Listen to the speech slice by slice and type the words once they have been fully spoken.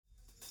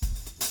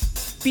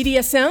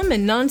BDSM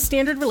and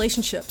non-standard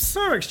relationships,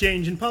 Power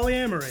exchange and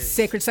polyamory,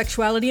 sacred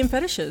sexuality and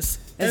fetishes,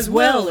 as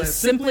well as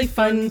simply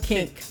fun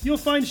kink. You'll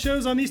find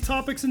shows on these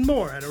topics and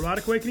more at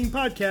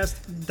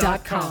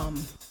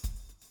eroticawakeningpodcast.com.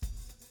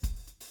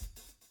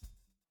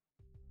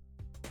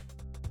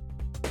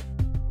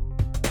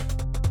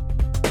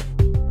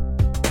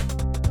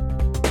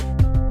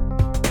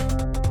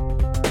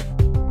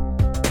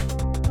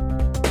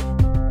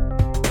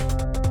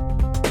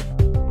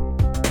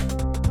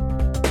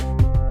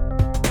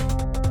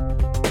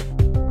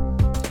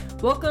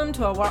 Welcome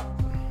to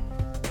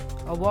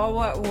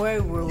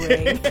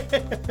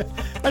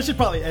I should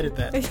probably edit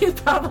that. You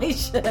probably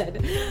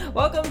should.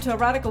 Welcome to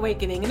Erotic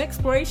Awakening, an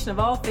exploration of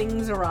all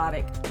things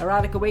erotic.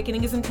 Erotic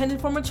Awakening is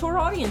intended for mature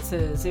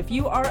audiences. If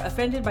you are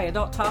offended by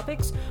adult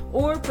topics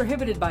or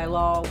prohibited by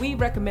law, we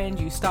recommend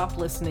you stop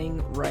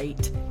listening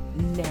right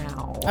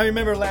now. I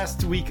remember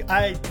last week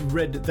I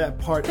read that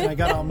part and I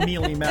got all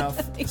mealy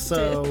mouth,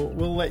 so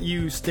we'll let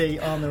you stay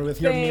on there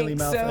with your mealy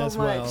mouth as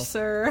well. Thanks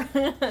so much,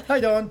 sir. Hi,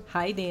 Dawn.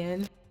 Hi,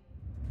 Dan.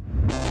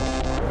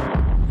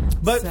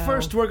 But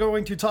first, we're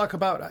going to talk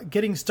about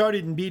getting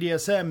started in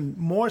BDSM,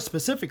 more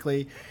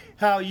specifically,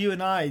 how you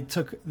and I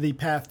took the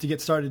path to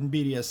get started in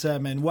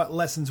BDSM and what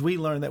lessons we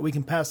learned that we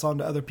can pass on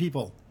to other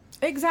people.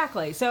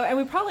 Exactly. So, and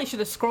we probably should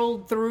have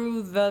scrolled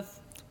through the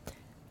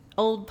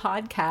old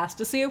podcast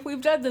to see if we've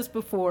done this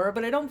before,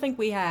 but I don't think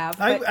we have.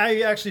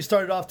 I actually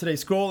started off today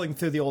scrolling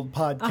through the old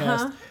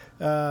podcast,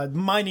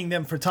 mining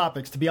them for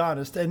topics, to be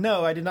honest. And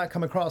no, I did not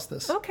come across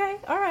this. Okay,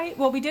 all right.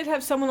 Well, we did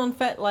have someone on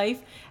FetLife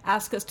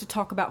ask us to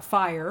talk about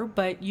fire,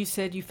 but you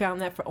said you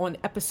found that on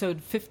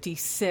episode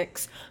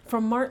 56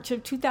 from March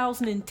of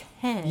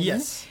 2010.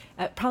 Yes.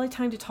 Probably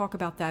time to talk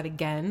about that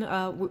again.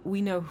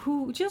 We know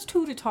who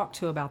to talk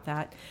to about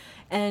that.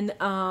 And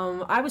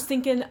I was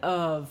thinking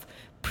of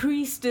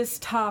priestess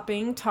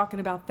talking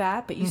about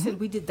that, but you said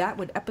we did that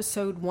with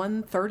episode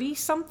 130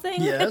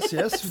 something. Yes.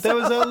 So, that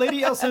was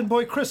Lady Elsa and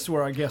Boy Chris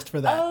were our guest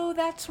for that. Oh,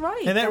 that's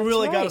right. And that that's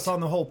really right. got us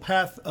on the whole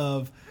path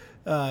of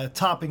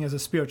topping as a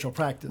spiritual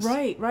practice.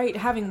 Right.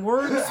 Having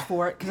words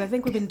for it, because I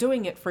think we've been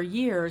doing it for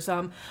years.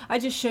 I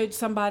just showed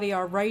somebody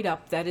our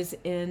write-up that is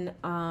in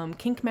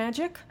Kink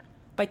Magic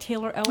by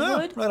Taylor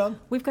Elwood. Oh, right on.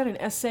 We've got an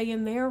essay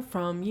in there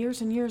from years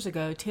and years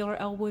ago, Taylor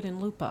Elwood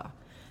and Lupa.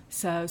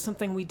 So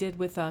something we did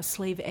with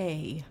Slave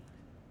A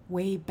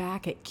way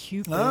back at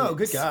Cupid's. Oh,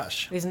 good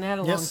gosh. Isn't that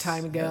a long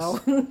time ago?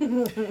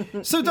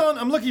 Yes. So, Dawn,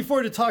 I'm looking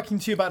forward to talking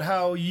to you about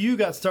how you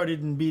got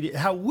started in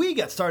how we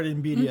got started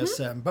in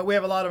BDSM. But we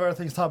have a lot of other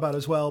things to talk about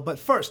as well. But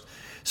first,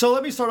 so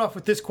let me start off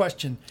with this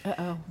question.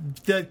 Uh-oh.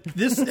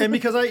 And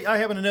because I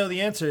happen to know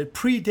the answer, it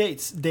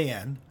predates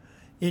Dan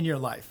in your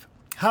life.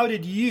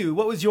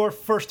 What was your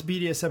first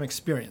BDSM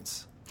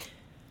experience?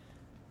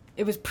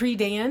 It was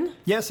pre-Dan?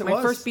 Yes, it was.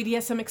 My first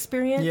BDSM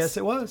experience? Yes,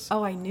 it was.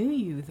 Oh, I knew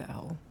you,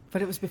 though.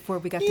 But it was before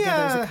we got together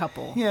as a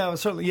couple. Yeah, it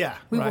was certainly, yeah.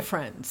 We were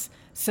friends.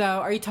 So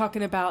are you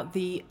talking about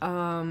the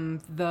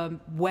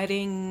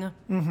wedding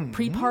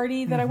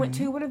pre-party that I went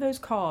to? What are those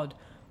called?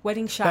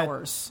 Wedding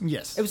showers.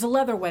 Yes. It was a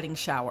leather wedding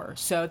shower.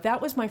 So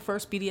that was my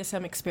first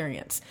BDSM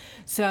experience.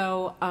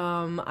 So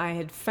I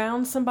had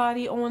found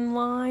somebody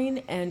online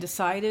and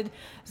decided,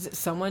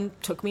 someone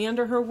took me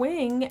under her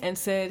wing and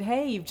said,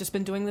 hey, you've just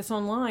been doing this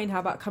online. How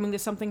about coming to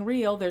something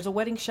real? There's a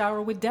wedding shower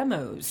with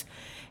demos.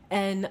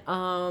 And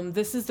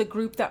this is the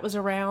group that was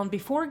around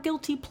before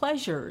Guilty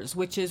Pleasures,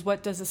 which is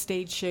what does the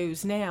stage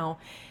shows now.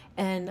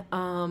 And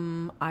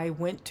I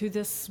went to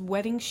this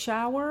wedding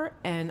shower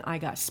and I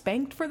got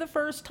spanked for the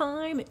first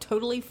time. It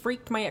totally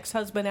freaked my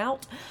ex-husband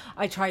out.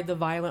 I tried the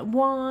violent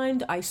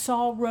wand. I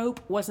saw rope.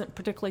 Wasn't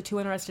particularly too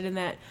interested in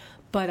that.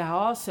 But I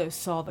also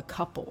saw the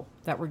couple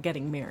that were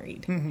getting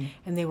married.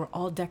 And they were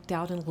all decked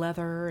out in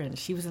leather. And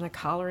she was in a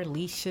collar and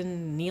leash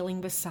and kneeling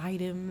beside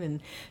him.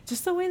 And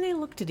just the way they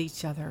looked at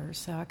each other.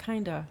 So I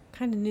kind of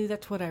knew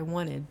that's what I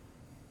wanted.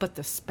 But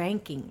the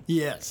spanking.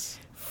 Yes.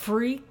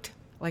 Freaked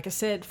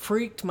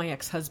my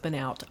ex-husband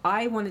out.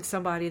 I wanted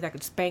somebody that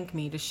could spank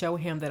me to show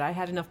him that I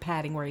had enough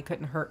padding where he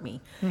couldn't hurt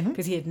me,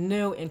 because he had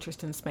no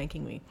interest in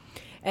spanking me.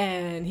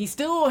 And he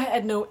still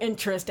had no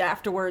interest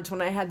afterwards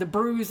when I had the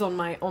bruise on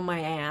my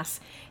ass.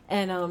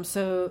 And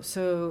so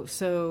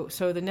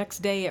the next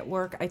day at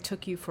work, I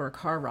took you for a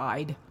car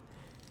ride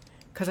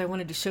because I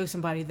wanted to show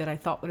somebody that I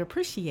thought would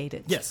appreciate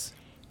it. Yes.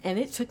 And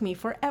it took me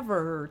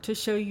forever to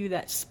show you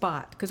that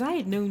spot because I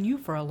had known you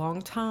for a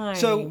long time.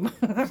 So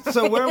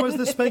where was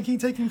the spanking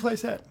taking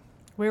place at?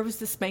 Where was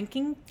the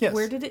spanking? Yes.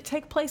 Where did it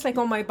take place? Like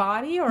on my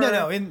body, or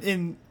No.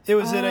 It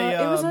was at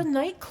a. It was a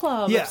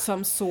nightclub of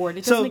some sort.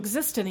 It doesn't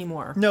exist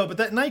anymore. No, but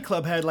that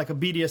nightclub had like a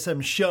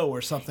BDSM show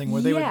or something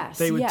where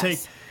they would take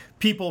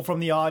people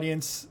from the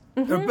audience,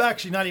 or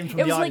actually not even from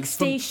the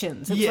audience. It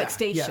was like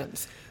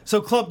stations. So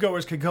club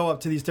goers could go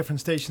up to these different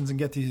stations and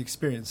get these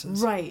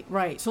experiences. Right,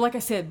 right. So like I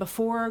said,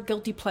 before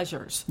Guilty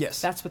Pleasures. Yes.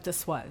 That's what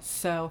this was.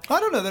 So I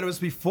don't know that it was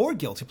before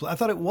Guilty Pleasures. I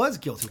thought it was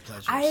Guilty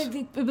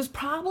Pleasures. it was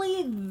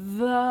probably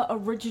the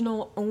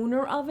original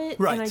owner of it.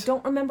 Right. And I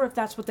don't remember if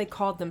that's what they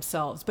called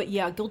themselves. But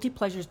yeah, Guilty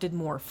Pleasures did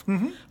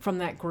morph from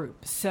that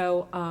group.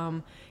 So,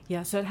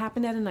 so it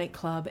happened at a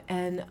nightclub.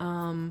 And,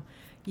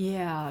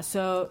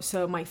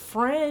 so my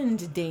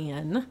friend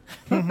Dan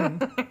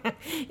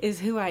is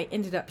who I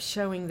ended up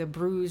showing the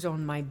bruise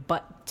on my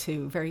butt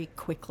to very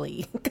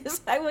quickly because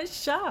I was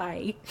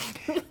shy.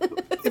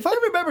 If I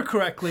remember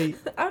correctly,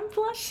 I'm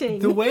blushing.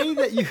 the way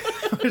that you,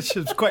 which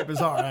is quite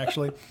bizarre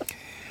actually,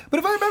 but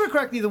if I remember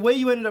correctly, the way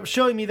you ended up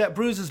showing me that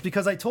bruise is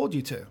because I told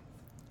you to.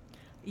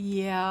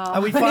 Yeah.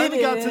 And we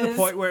finally got to the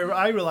point where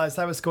I realized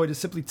I was going to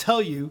simply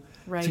tell you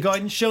Right. to go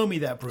ahead and show me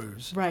that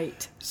bruise.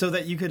 Right. So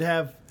that you could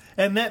have,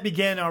 and that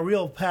began our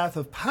real path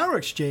of power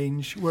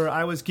exchange where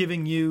I was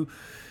giving you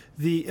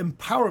the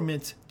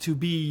empowerment to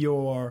be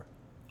your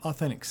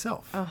authentic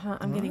self.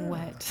 I'm getting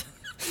wet.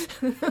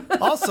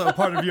 Also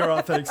part of your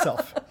authentic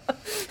self.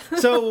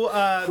 So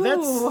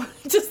Ooh,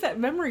 just that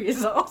memory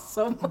is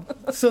awesome.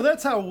 so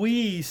that's how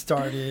we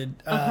started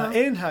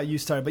and how you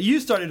started. But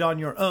you started on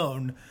your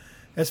own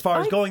as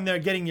far as going there,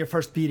 getting your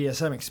first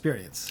BDSM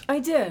experience. I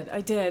did.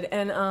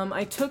 And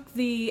I took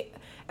the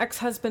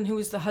ex-husband, who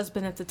was the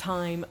husband at the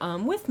time,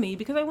 with me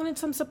because I wanted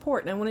some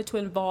support and I wanted to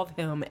involve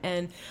him.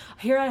 And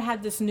here I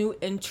had this new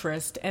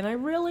interest and I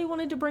really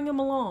wanted to bring him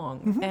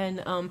along.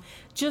 And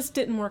just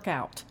didn't work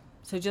out.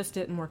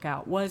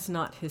 Was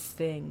not his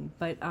thing.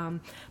 But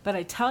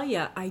I tell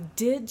you, I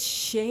did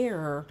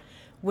share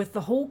with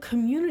the whole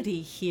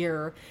community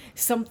here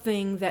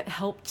something that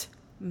helped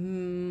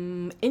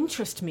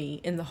interest me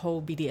in the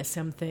whole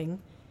BDSM thing.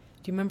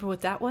 Do you remember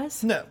what that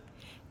was? No.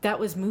 That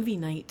was movie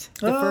night.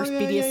 The first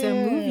BDSM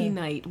yeah. movie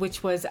night,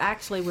 which was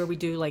actually where we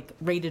do like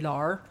rated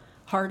R,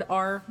 hard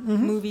R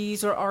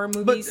movies or R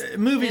movies. But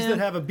movies that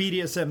have a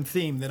BDSM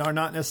theme that are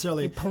not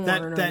necessarily porn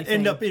that or end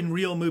anything. up in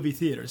real movie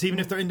theaters, even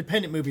if they're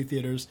independent movie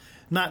theaters,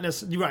 not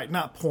necessarily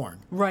not porn.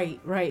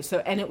 Right. So,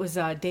 and it was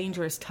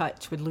Dangerous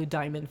Touch with Lou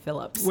Diamond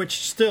Phillips.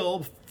 Which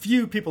still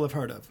few people have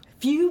heard of.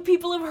 Few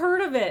people have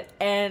heard of it,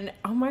 and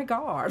oh my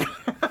God.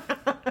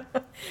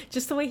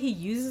 Just the way he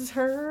uses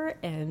her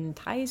and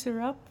ties her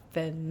up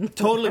and...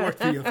 Totally worked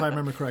for you, if I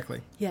remember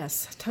correctly.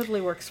 Yes, totally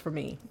works for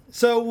me.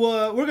 So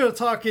we're going to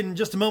talk in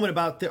just a moment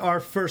about our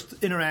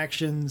first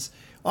interactions,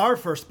 our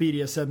first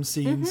BDSM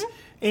scenes,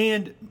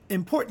 and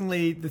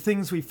importantly, the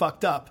things we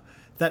fucked up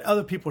that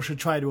other people should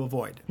try to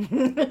avoid.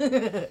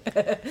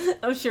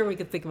 I'm sure we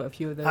could think of a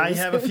few of those. I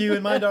have a few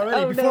in mind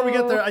already. Before we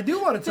get there, I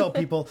do want to tell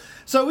people,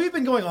 so we've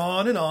been going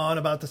on and on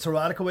about the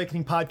Erotic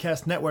Awakening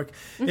Podcast Network.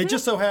 It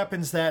just so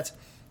happens that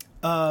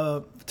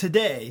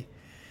today,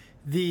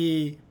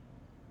 the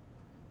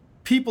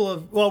people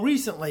of, well,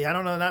 recently, I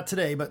don't know, not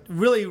today, but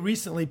really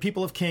recently,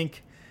 people of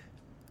kink,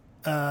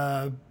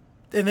 and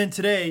then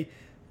today,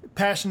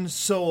 Passion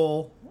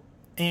Soul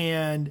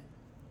and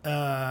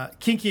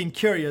Kinky and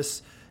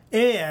Curious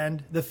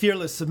and The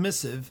Fearless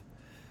Submissive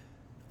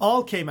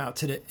all came out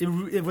today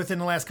within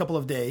the last couple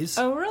of days.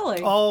 Oh,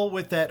 really? All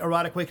with that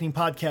Erotic Awakening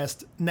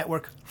Podcast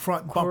Network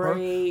front bumper,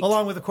 Great.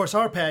 along with, of course,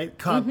 our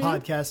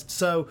podcast.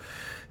 So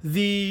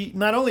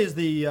not only is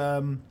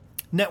the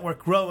network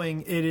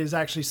growing, it is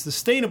actually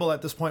sustainable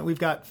at this point. We've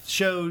got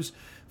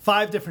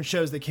 5 different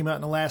shows that came out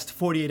in the last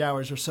 48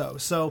 hours or so.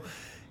 So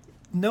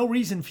no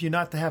reason for you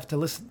not to have to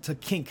listen to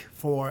kink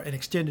for an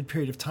extended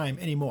period of time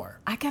anymore.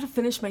 I got to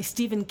finish my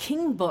Stephen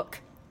King book,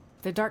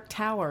 The Dark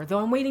Tower, though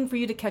I'm waiting for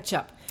you to catch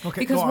up.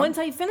 Okay, because go on. once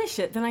I finish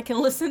it, then I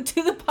can listen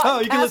to the podcast. Oh,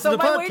 you can listen on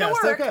to the my way to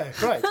podcast. work. Okay,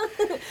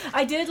 right.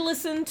 I did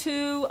listen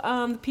to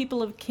the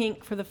People of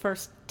Kink for the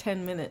first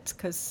 10 minutes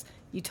because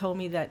you told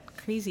me that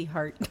Crazy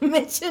Heart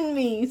mentioned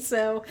me.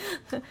 So,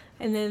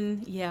 and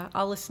then,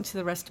 I'll listen to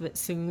the rest of it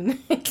soon.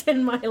 It's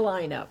in my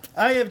lineup.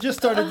 I have just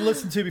started to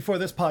listen to, before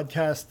this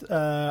podcast,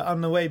 on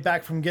the way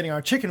back from getting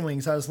our chicken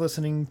wings, I was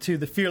listening to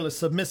The Fearless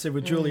Submissive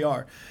with Julie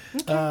R.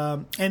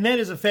 Okay. And that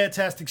is a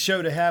fantastic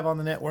show to have on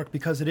the network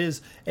because it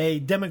is a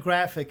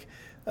demographic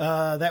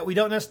that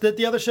that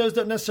the other shows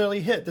don't necessarily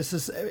hit. This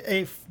is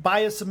by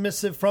a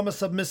submissive, from a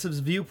submissive's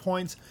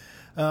viewpoints.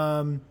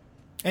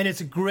 And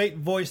it's a great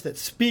voice that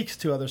speaks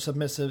to other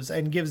submissives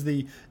and gives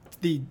the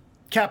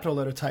capital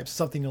letter types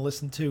something to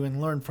listen to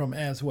and learn from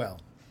as well.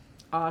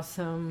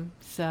 Awesome.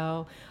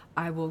 So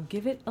I will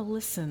give it a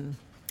listen.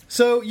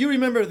 So you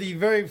remember the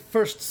very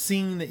first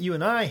scene that you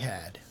and I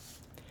had?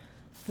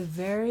 The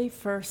very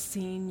first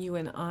scene you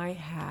and I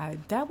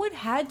had, that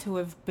had to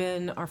have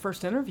been our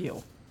first interview.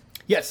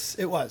 Yes,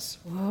 it was.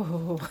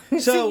 Whoa. So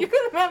So you're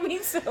going to have me,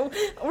 so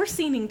we're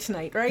scening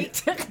tonight,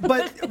 right?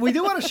 But we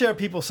do want to share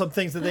people some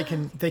things that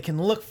they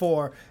can look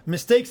for,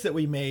 mistakes that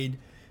we made,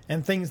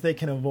 and things they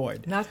can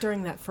avoid. Not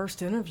during that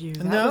first interview.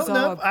 That No, was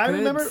all I good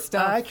remember.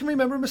 stuff. I can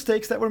remember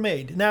mistakes that were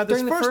made. Now, this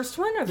During the first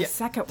one or the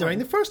second one? During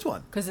the first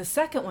one. Because the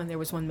second one, there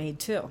was one made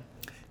too.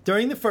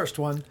 During the first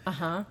one,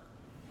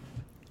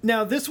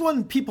 Now, this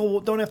one people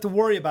don't have to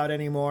worry about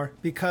anymore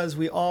because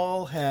we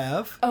all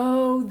have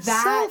Oh,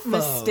 that cell phones.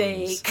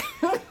 mistake.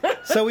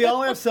 So we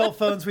all have cell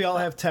phones, we all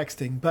have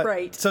texting. But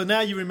Right. So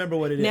now you remember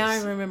what it is. Now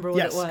I remember what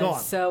Yes, it was. go on.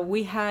 So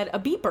we had a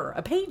beeper,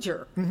 a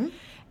pager.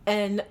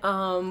 And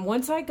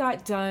once I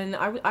got done,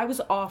 I was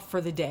off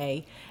for the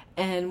day.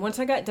 And once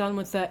I got done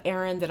with the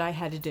errand that I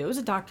had to do, it was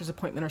a doctor's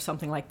appointment or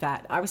something like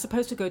that, I was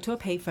supposed to go to a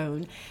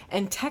payphone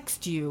and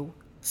text you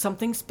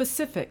something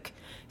specific,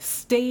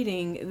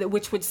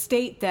 which would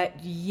state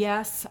that,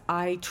 yes,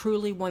 I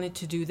truly wanted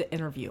to do the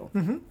interview.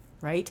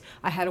 Right?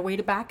 I had a way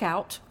to back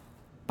out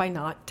by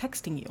not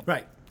texting you.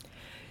 Right.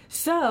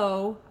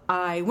 So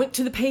I went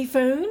to the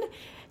payphone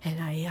and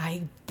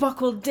I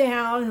buckled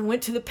down and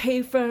went to the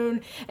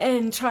payphone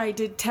and tried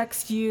to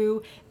text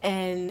you,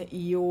 and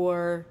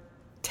your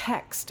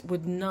text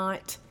would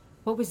not,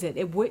 what was it?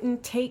 It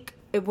wouldn't take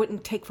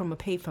from a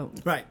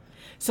payphone. Right.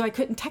 So I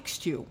couldn't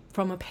text you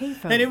from a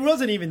payphone. And it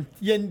wasn't even,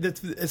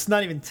 it's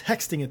not even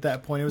texting at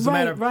that point. It was a Right,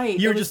 matter of, right.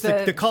 you were It was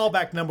just the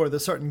callback number of the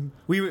certain,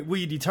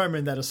 we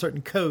determined that a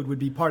certain code would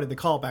be part of the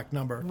callback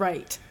number.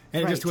 Right.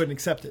 And it just right. wouldn't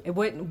accept it. It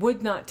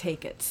would not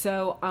take it.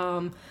 So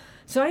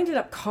so I ended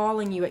up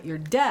calling you at your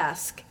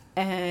desk,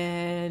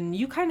 and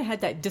you kind of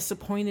had that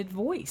disappointed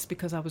voice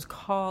because I was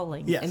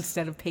calling Yes.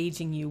 instead of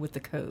paging you with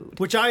the code.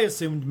 Which I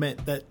assumed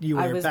meant that you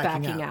were I was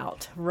backing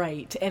out.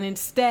 Right. And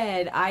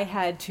instead, I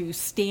had to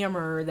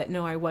stammer that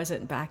no, I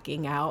wasn't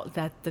backing out,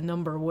 that the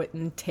number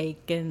wouldn't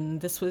take,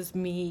 and this was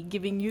me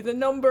giving you the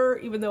number,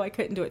 even though I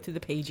couldn't do it through the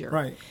pager.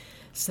 Right.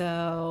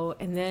 So,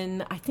 and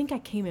then I think I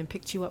came and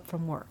picked you up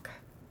from work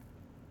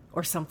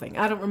or something.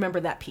 I don't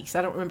remember that piece.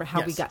 I don't remember how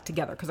we Yes. got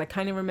together, because I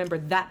kind of remember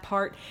that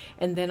part,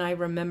 and then I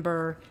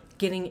remember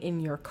getting in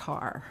your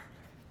car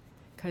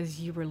because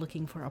you were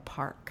looking for a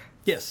park,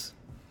 Yes.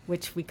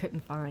 which we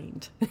couldn't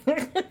find.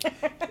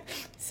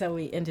 So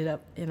we ended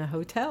up in a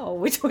hotel,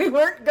 which we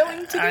weren't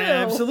going to do.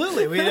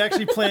 Absolutely. We had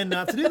actually planned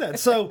not to do that.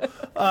 So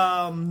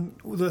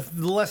the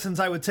lessons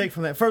I would take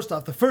from that, first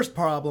off, the first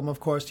problem, of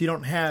course, you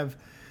don't have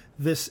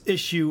this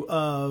issue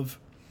of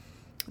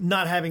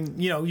not having,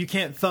 you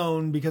can't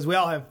phone because we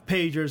all have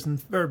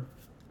pagers or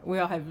We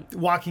all have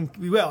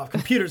we all have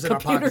computers in our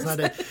pockets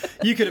Computers. nowadays.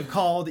 You could have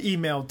called,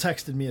 emailed,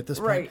 texted me at this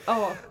point. Right.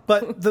 Oh.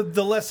 But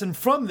the lesson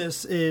from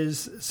this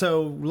is,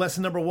 so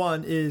lesson number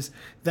one is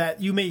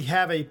that you may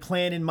have a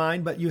plan in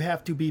mind, but you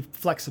have to be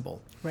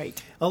flexible.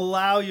 right.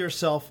 Allow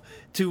yourself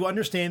to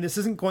understand this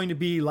isn't going to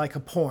be like a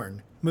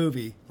porn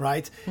movie,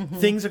 right?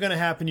 Things are going to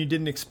happen you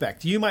didn't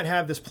expect. You might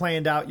have this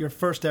planned out. Your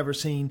first ever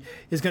scene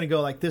is going to go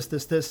like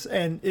this,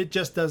 and it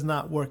just does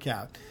not work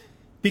out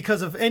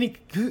because of any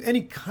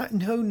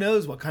who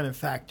knows what kind of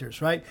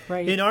factors, right?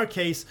 Right. In our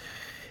case,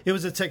 it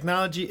was a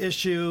technology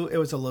issue. It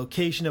was a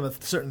location of a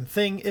certain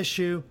thing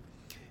issue.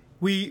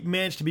 We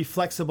managed to be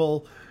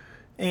flexible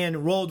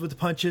and rolled with the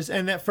punches,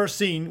 and that first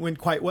scene went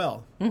quite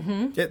well.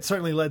 It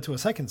certainly led to a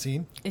second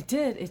scene. It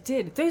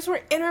did. These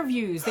were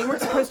interviews. They weren't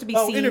supposed to be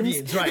scenes.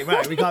 Interviews, right.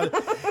 We call it,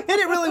 and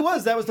it really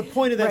was. That was the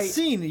point of that Right.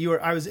 scene.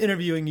 I was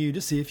interviewing you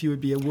to see if you would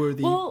be a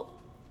worthy,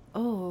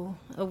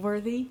 A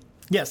worthy?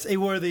 yes, a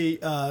worthy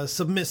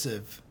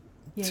submissive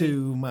Yeah,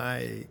 to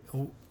my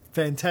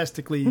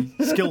fantastically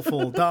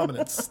skillful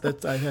dominance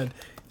that I had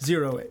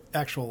zero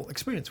actual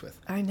experience with.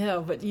 I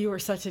know, but you were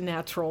such a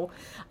natural.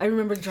 I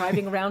remember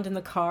driving around in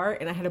the car,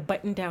 and I had a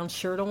button-down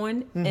shirt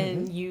on,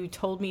 and you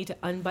told me to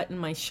unbutton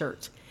my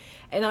shirt.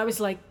 And I was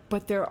like,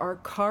 but there are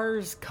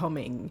cars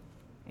coming.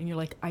 And you're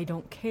like, I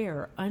don't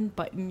care.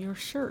 Unbutton your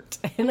shirt.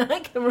 And I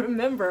can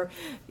remember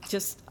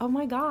just, oh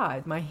my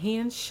God, my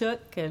hands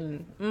shook,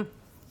 and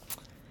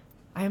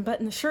I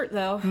unbuttoned the shirt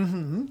though.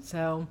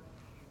 So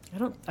I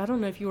don't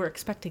know if you were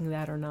expecting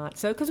that or not.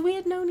 So, because we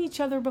had known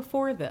each other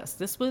before this.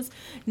 This was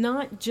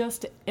not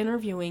just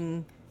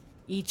interviewing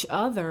each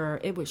other,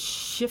 it was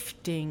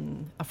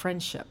shifting a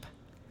friendship.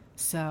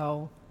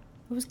 So,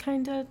 it was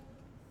kind of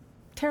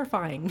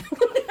terrifying.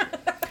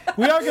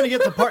 We are going to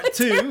get to part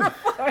two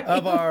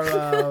of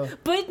our.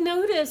 But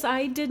notice,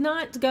 I did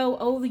not go,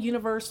 oh, the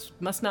universe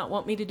must not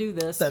want me to do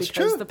this That's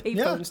because true. the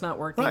payphone's Yeah. not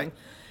working. Right.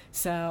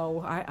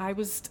 So, I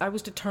was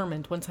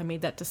determined once I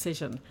made that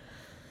decision.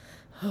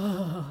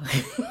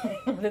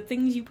 The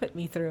things you put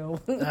me through.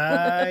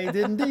 I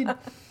did indeed.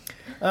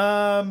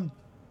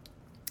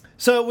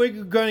 So we're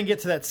going to get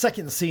to that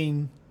second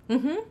scene,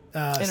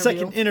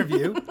 second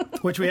interview,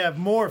 which we have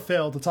more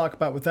Phil to talk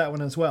about with that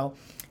one as well.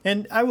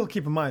 And I will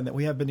keep in mind that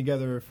we have been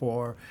together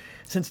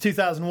since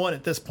 2001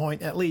 at this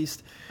point, at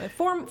least.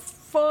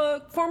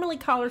 Formerly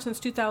collar since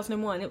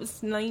 2001. It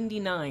was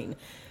 99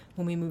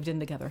 when we moved in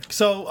together.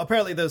 So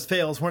apparently those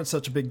fails weren't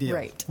such a big deal.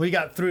 Right. We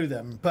got through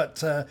them.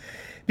 But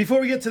before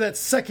we get to that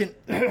second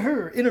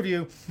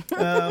interview,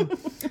 hey,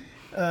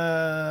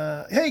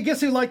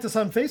 guess who liked us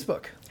on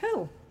Facebook?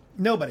 Who?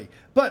 Nobody.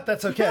 But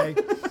that's okay.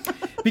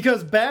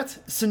 Because Bat,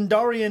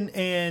 Sindarian,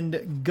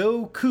 and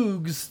Go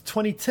Cougs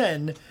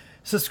 2010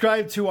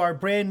 subscribe to our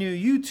brand new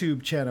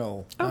YouTube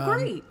channel. Oh,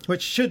 great.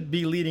 Which should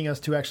be leading us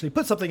to actually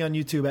put something on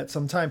YouTube at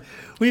some time.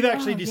 We've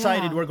actually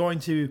decided yeah. we're going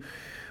to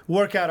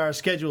work out our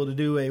schedule to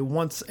do a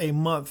once a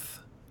month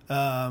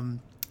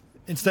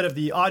Instead of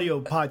the audio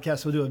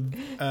podcast, we'll do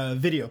a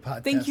video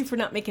podcast. Thank you for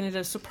not making it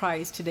a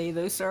surprise today,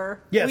 though, sir.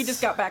 Yes. We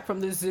just got back from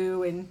the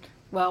zoo, and,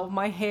 well,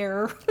 my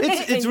hair.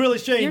 It's really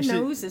strange.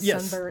 Your nose is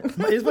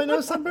sunburned. Is my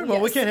nose sunburned?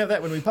 Well, we Yes. can't have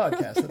that when we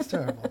podcast. That's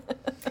terrible.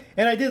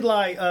 And I did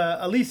like,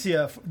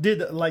 Alicia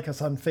did like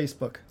us on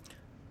Facebook.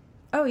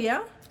 Oh,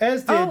 yeah?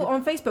 As did... Oh,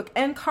 on Facebook.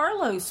 And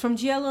Carlos from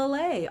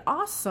GLLA.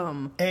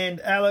 Awesome. And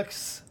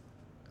Alex,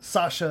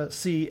 Sasha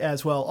C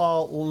as well,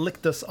 all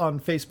licked us on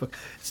Facebook.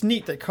 It's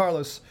neat that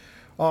Carlos,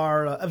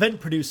 our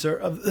event producer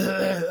of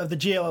the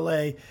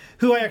GLLA,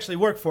 who I actually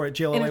work for at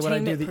GLLA when I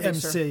do the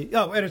Producer. MC.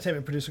 Oh,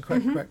 entertainment producer,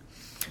 correct.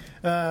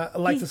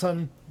 Liked us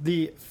on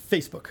the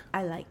Facebook.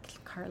 I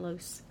like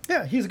Carlos.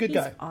 Yeah, he's a good He's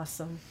guy.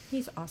 awesome.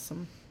 He's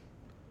awesome.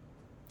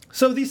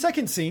 So the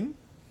second scene.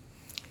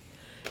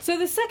 So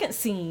the second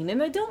scene,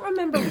 and I don't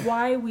remember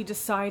why we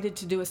decided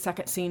to do a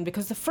second scene,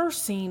 because the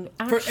first scene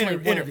actually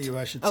went. Interview,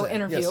 I should say. Oh,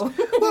 interview.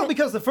 Yes. Well,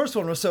 because the first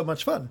one was so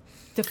much fun.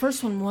 The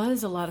first one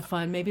was a lot of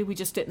fun. Maybe we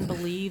just didn't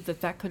believe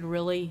that could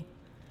really...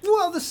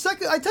 Well, the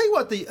second, I tell you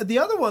what, the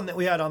other one that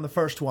we had on the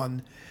first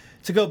one,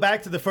 to go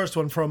back to the first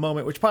one for a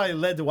moment, which probably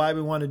led to why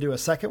we wanted to do a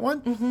second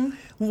one,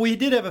 we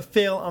did have a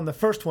fail on the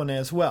first one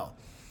as well.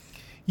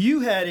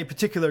 You had a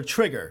particular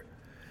trigger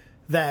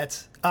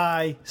that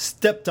I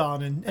stepped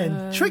on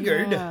and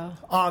triggered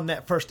on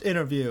that first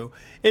interview.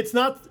 It's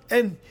not,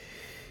 and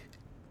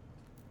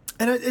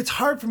it's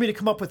hard for me to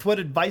come up with what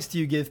advice do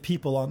you give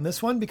people on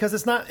this one, because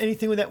it's not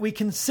anything that we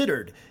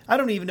considered. I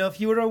don't even know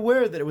if you were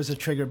aware that it was a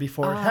trigger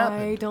before it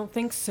happened. I don't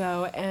think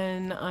so,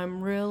 and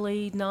I'm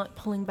really not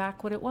pulling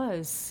back what it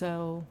was,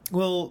 so...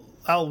 Well,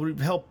 I'll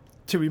help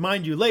to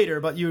remind you later,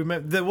 but you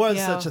remember there was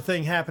such a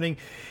thing happening.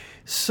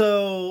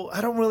 So I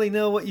don't really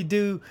know what you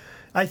do.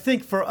 I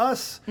think for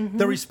us,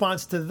 the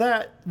response to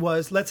that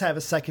was, let's have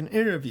a second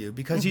interview,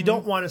 because you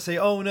don't want to say,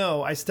 oh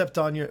no, I stepped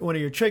on one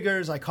of your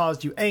triggers, I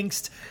caused you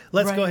angst,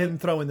 let's go ahead and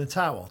throw in the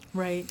towel.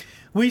 Right.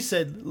 We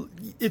said,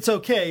 it's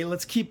okay,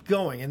 let's keep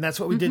going. And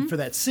that's what we did for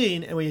that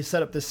scene, and we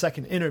set up this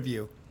second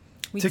interview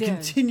to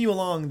continue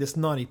along this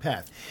naughty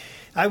path.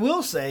 I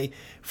will say,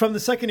 from the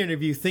second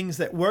interview, things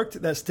that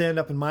worked that stand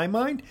up in my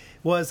mind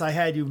was I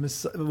had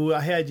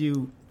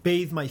you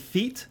bathe my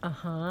feet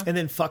and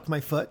then fuck my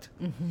foot.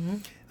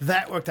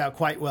 That worked out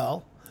quite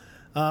well.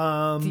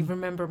 Do you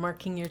remember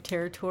marking your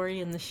territory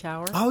in the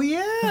shower? Oh,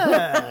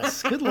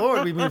 yes. Good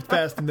Lord, we moved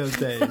fast in those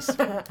days.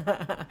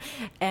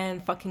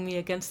 And fucking me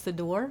against the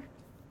door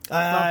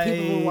while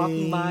people were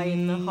walking by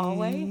in the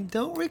hallway? I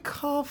don't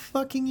recall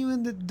fucking you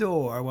in the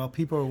door while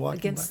people were walking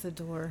Against by. the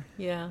door,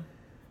 yeah.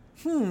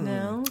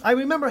 No? I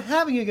remember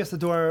having you against the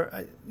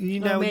door. You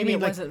know, maybe you mean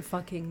it like, wasn't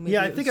fucking. Maybe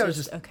yeah, I it think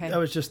was I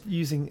was just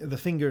using the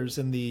fingers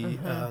and the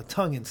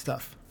tongue and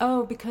stuff.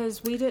 Oh,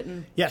 because we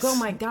didn't. Yes. Oh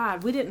my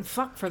God, we didn't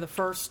fuck for the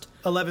first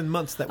 11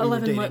 months that we were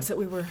 11 dating. months that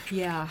we were.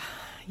 Yeah.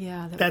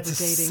 That That's we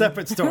a were dating.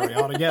 separate story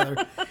altogether.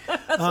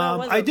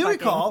 I do fucking.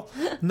 recall,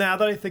 now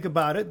that I think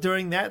about it,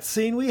 during that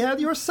scene we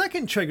had your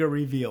second trigger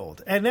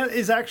revealed. And that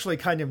is actually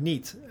kind of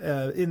neat,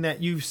 in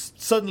that you've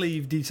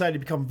decided to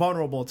become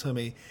vulnerable to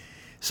me.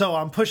 So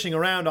I'm pushing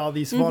around all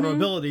these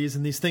vulnerabilities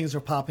and these things are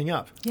popping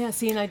up. Yeah,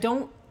 see, and I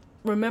don't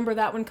remember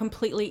that one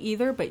completely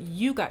either, but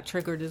you got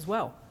triggered as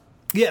well.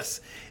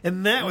 Yes.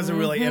 And that was a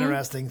really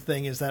interesting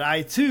thing, is that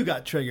I too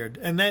got triggered.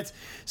 And that's,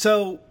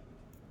 so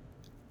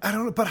I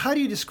don't know, but how do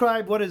you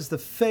describe what is the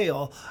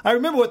fail? I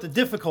remember what the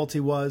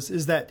difficulty was,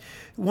 is that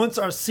once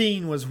our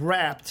scene was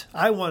wrapped,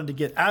 I wanted to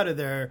get out of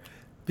there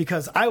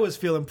because I was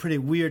feeling pretty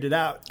weirded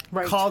out,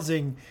 Right.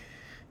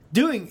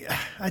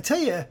 I tell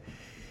you,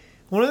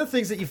 one of the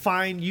things that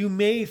you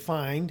may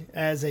find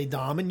as a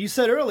dom, and you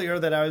said earlier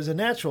that I was a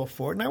natural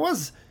for it,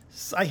 and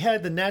I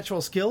had the natural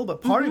skill,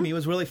 but part of me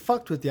was really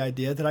fucked with the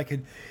idea that I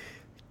could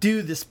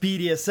do this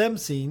BDSM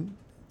scene,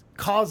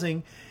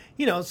 causing,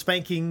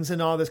 spankings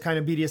and all this kind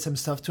of BDSM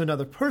stuff to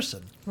another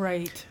person.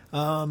 Right.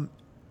 And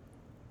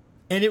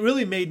it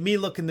really made me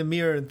look in the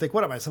mirror and think,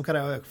 what am I, some kind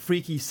of a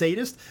freaky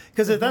sadist?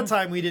 Because at that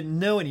time, we didn't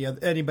know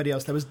anybody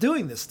else that was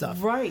doing this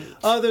stuff. Right.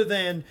 Other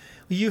than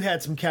you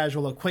had some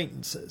casual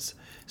acquaintances.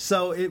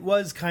 So it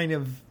was kind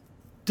of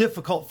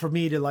difficult for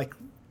me to,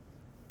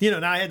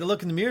 now I had to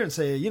look in the mirror and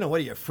say, what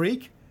are you, a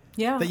freak?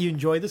 Yeah. That you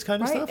enjoy this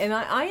kind of Right. stuff? And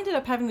I ended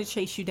up having to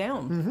chase you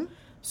down.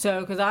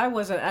 So, because I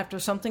wasn't, after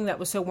something that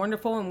was so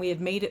wonderful and we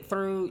had made it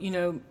through,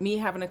 me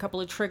having a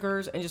couple of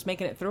triggers and just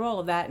making it through all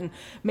of that and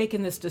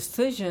making this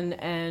decision,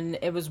 and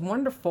it was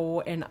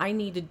wonderful, and I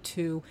needed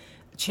to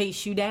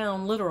chase you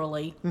down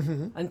literally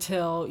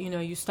until,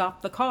 you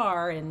stopped the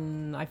car,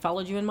 and I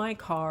followed you in my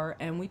car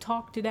and we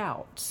talked it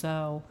out.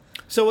 So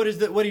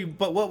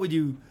what would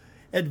you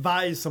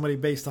advise somebody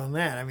based on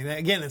that? I mean,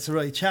 again, it's a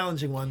really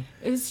challenging one.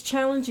 it's a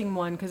challenging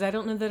one because I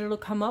don't know that it'll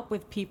come up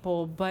with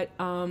people, but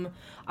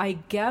I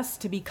guess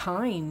to be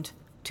kind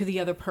to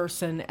the other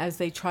person as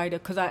they try to,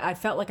 because I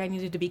felt like I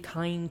needed to be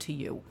kind to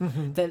you,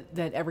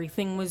 that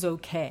everything was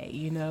okay.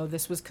 You know,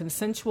 this was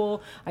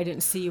consensual. I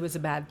didn't see you as a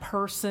bad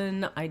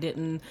person. I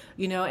didn't,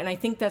 you know, and I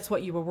think that's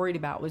what you were worried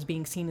about, was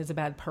being seen as a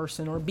bad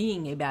person or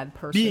being a bad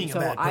person.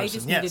 So I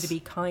just needed to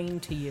be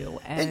kind to you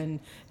and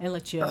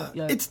let you.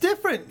 It's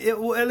different.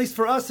 At least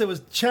for us, it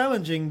was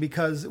challenging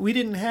because we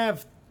didn't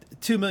have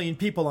 2 million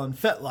people on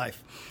FetLife.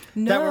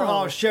 That were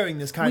all sharing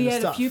this kind of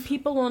stuff. We had a few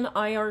people on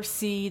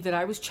IRC that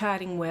I was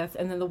chatting with,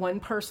 and then the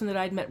one person that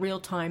I'd met real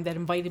time that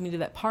invited me to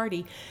that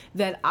party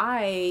that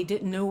I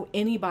didn't know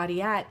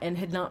anybody at and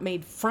had not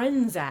made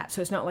friends at.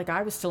 So it's not like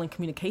I was still in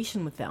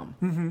communication with them.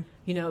 Mm-hmm.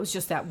 You know, it was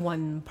just that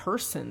one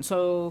person.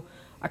 So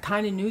I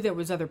kind of knew there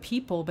was other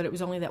people, but it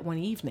was only that one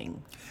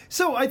evening.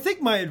 So I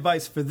think my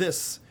advice for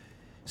this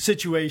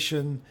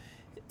situation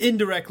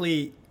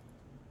indirectly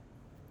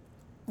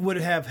would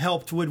have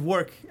helped, would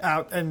work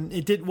out, and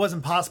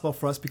wasn't possible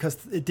for us because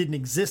it didn't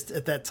exist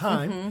at that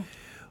time,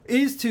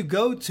 is to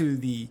go to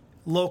the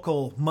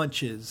local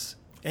munches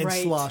and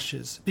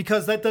sloshes,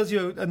 because that does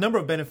you a number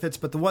of benefits,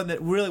 but the one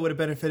that really would have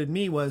benefited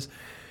me was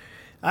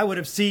I would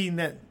have seen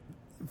that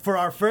for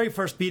our very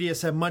first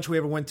BDSM munch we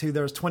ever went to,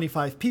 there was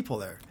 25 people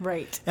there.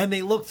 Right. And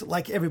they looked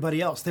like everybody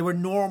else. They were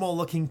normal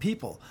looking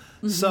people.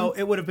 Mm-hmm. So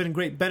it would have been a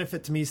great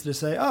benefit to me to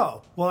say,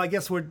 oh, well, I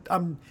guess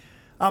I'm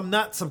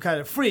not some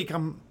kind of freak.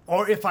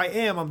 Or if I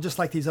am, I'm just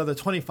like these other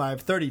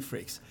 25, 30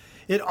 freaks.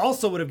 It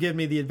also would have given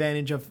me the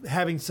advantage of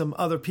having some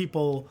other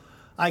people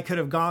I could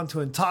have gone to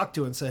and talked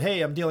to and said,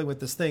 hey, I'm dealing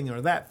with this thing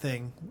or that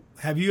thing.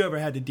 Have you ever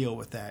had to deal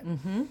with that?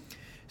 Mm-hmm.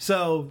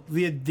 So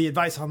the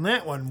advice on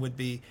that one would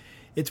be,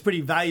 it's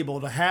pretty valuable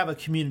to have a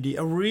community,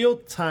 a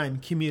real-time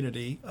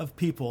community of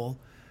people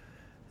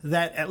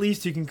that at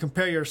least you can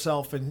compare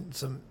yourself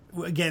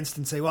against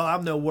and say, well,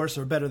 I'm no worse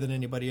or better than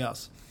anybody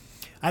else.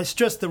 I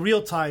stress the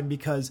real time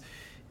because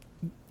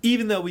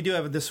even though we do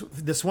have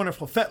this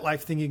wonderful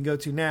FetLife thing you can go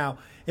to now,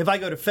 if I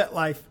go to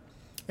FetLife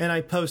and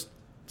I post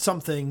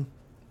something,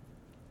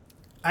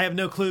 I have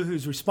no clue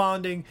who's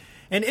responding.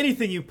 And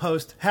anything you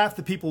post, half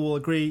the people will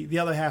agree, the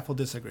other half will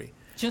disagree.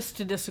 Just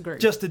to disagree.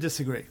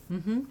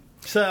 Mm-hmm.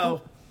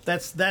 So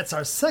that's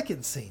our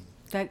second scene.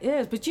 That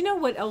is. But you know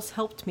what else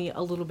helped me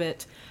a little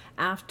bit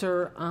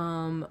after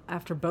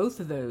both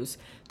of those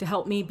to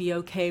help me be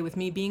okay with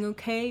me being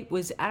okay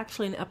was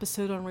actually an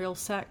episode on real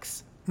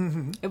sex.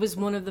 Mm-hmm. It was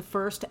one of the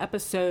first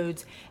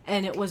episodes,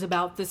 and it was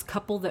about this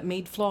couple that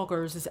made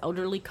floggers, this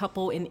elderly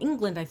couple in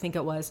England, I think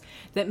it was,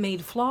 that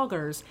made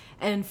floggers.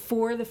 And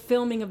for the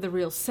filming of the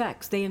real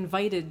sex, they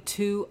invited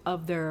two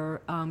of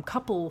their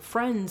couple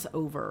friends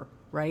over,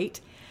 right?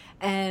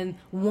 And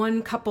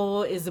one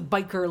couple is a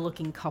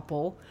biker-looking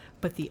couple,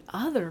 but the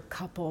other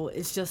couple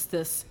is just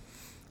this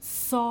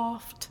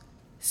soft,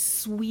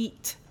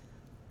 sweet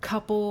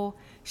couple.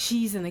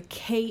 She's in a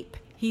cape.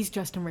 He's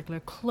dressed in regular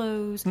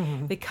clothes.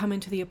 Mm-hmm. They come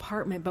into the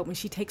apartment, but when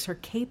she takes her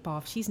cape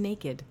off, she's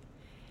naked.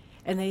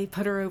 And they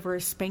put her over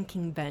a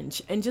spanking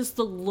bench. And just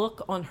the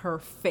look on her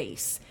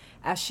face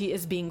as she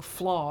is being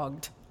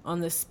flogged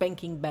on this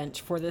spanking bench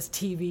for this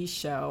TV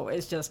show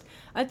is just,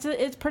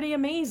 it's pretty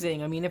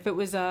amazing. I mean, if it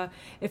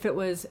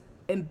was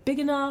big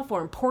enough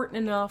or important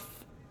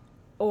enough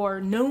or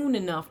known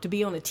enough to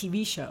be on a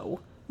TV show,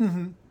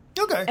 mm-hmm.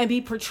 Okay. And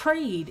be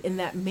portrayed in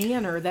that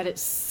manner that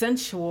it's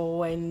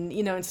sensual and,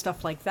 you know, and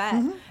stuff like that.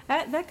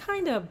 Mm-hmm. That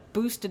kind of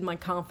boosted my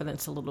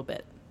confidence a little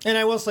bit. And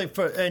I will say,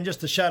 and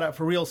just a shout out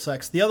for real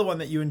sex, the other one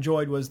that you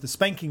enjoyed was the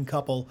spanking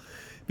couple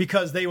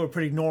because they were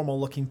pretty normal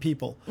looking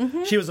people.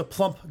 Mm-hmm. She was a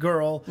plump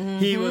girl. Mm-hmm.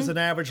 He was an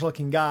average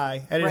looking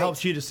guy. And it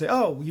helps you to say,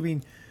 oh, you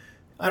mean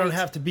I don't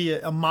have to be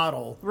a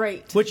model.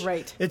 Right. Which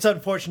it's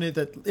unfortunate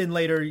that in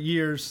later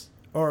years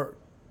or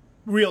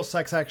real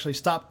sex actually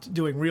stopped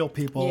doing real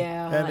people,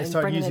 and they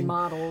started using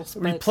models,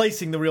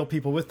 replacing the real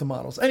people with the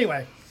models.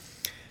 Anyway,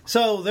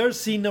 so there's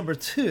scene number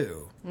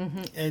 2. Mm-hmm.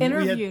 And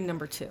interview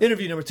number 2.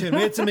 Interview number 2. And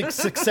we had some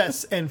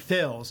success and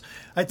fails.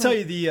 I tell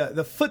you,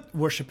 the foot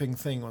worshipping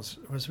thing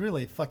was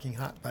really fucking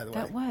hot. By the way,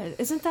 that was.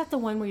 Isn't that the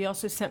one where you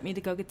also sent me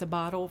to go get the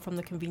bottle from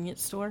the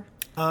convenience store?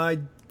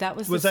 That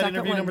was that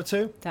interview number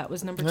 2? That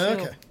was number 2.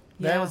 Okay.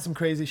 That was some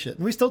crazy shit.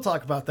 And we still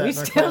talk about that in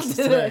our classes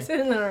today. We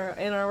still do this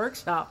in our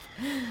workshop.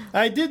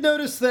 I did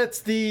notice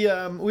that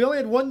we only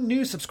had one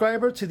new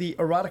subscriber to the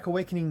Erotic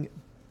Awakening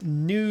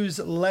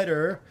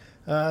newsletter.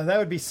 That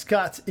would be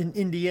Scott in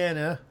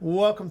Indiana.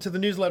 Welcome to the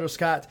newsletter,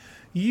 Scott.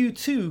 You,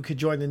 too, could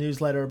join the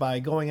newsletter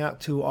by going out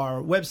to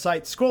our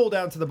website. Scroll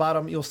down to the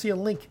bottom. You'll see a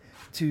link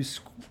to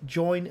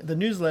join the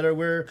newsletter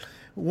where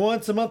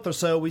once a month or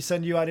so we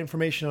send you out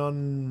information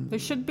on there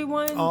should be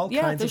one all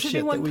kinds of shit.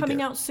 There should be one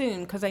coming out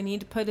soon because I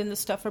need to put in the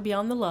stuff for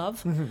Beyond the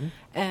Love. Mm-hmm.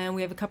 And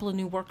we have a couple of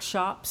new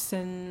workshops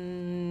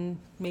and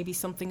maybe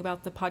something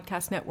about the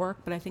podcast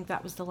network, but I think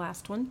that was the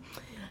last one.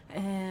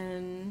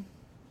 And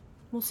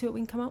we'll see what we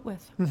can come up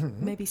with.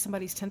 Mm-hmm. Maybe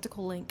somebody's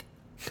tentacle link.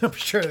 I'm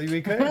sure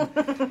we could.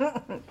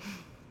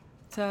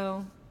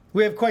 So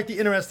we have quite the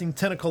interesting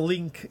tentacle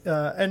link,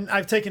 and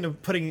I've taken to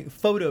putting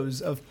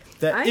photos of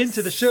that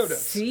into the show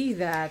notes. See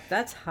that?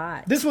 That's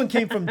hot. This one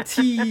came from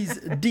Tease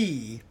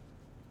D.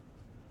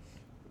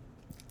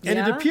 And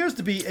it Yeah? appears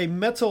to be a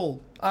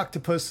metal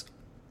octopus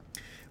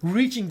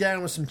reaching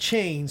down with some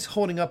chains,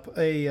 holding up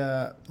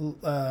a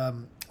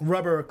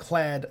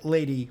rubber-clad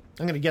lady.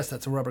 I'm going to guess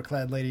that's a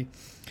rubber-clad lady.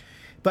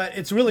 But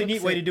it's a really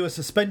neat way to do a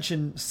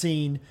suspension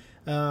scene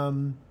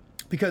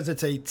because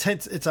it's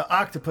it's an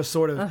octopus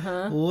sort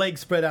of leg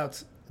spread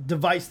out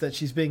device that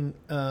she's being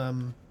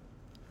Hung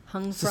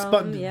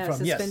suspended from,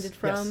 from. Yes, suspended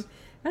from. yes.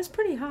 That's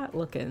pretty hot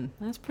looking.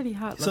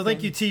 So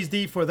thank you,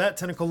 TSD, for that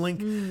tentacle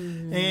link.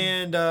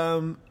 And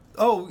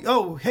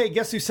hey,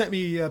 guess who sent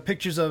me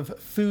pictures of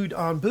food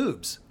on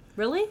boobs?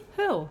 Really?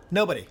 Who?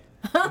 Nobody.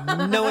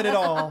 No one at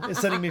all is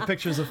sending me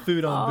pictures of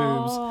food on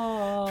boobs.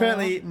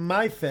 Apparently,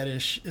 my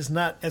fetish is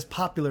not as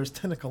popular as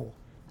tentacle.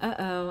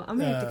 Uh-oh. I'm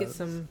going to have to get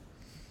some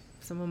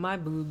of my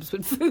boobs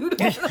with food.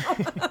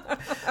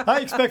 I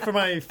expect for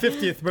my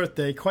 50th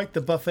birthday, quite the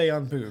buffet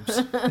on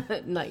boobs.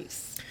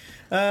 Nice.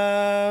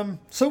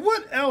 So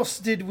what else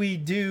did we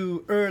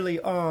do early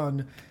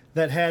on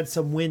that had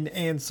some win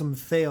and some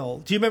fail?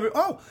 Do you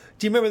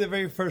remember the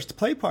very first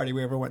play party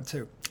we ever went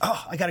to?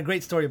 Oh, I got a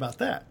great story about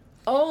that.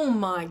 Oh,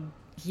 my...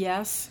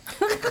 Yes.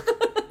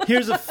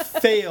 Here's a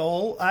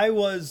fail.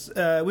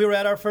 We were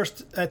at our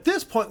first, at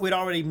this point, we'd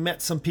already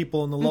met some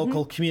people in the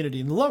local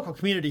community. And the local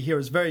community here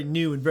is very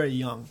new and very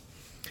young.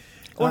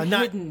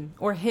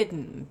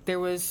 Hidden. There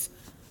was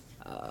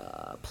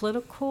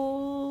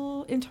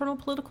internal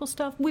political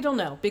stuff. We don't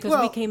know because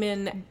we came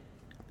in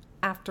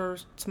after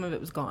some of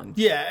it was gone.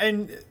 Yeah,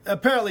 and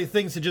apparently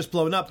things had just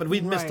blown up, but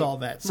we'd missed Right, all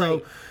that.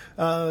 So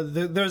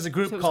there's a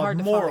group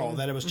called Moral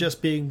that it was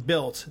just being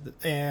built.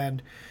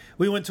 And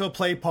we went to a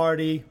play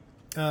party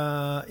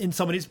in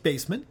somebody's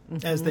basement,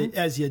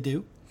 as you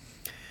do.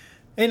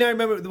 And I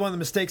remember one of the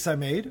mistakes I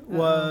made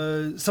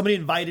was somebody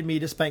invited me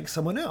to spank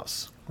someone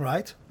else,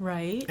 right?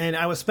 Right. And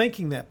I was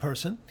spanking that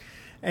person.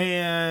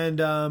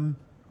 And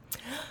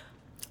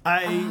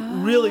I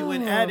really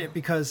went at it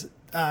because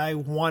I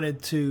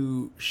wanted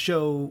to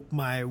show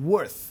my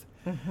worth.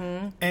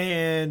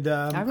 And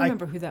I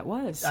remember who that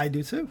was. I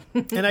do too.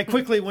 And I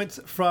quickly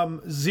went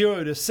from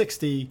 0 to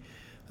 60,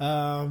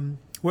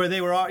 where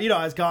they were, I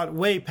was gone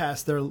way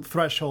past their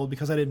threshold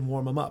because I didn't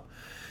warm them up.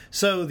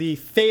 So the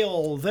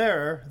fail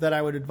there that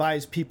I would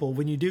advise people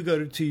when you do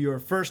go to your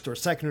first or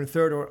second or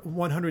third or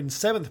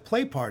 107th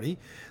play party,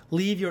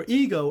 leave your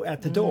ego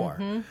at the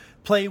door.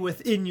 Play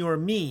within your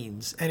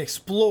means and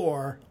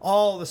explore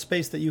all the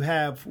space that you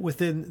have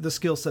within the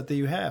skill set that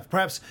you have.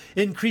 Perhaps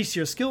increase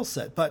your skill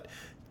set, but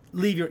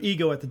leave your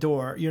ego at the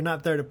door. You're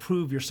not there to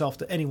prove yourself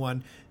to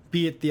anyone,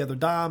 be it the other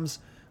doms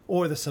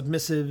or the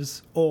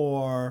submissives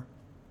or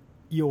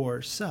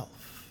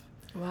yourself.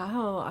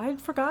 Wow, I'd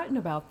forgotten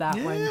about that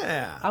one.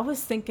 Yeah. I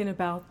was thinking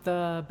about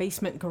the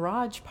basement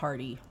garage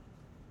party.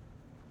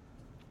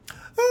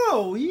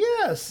 Oh,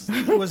 yes.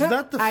 Was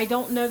that the I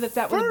don't know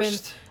that would have been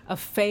first? a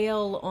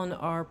fail on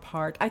our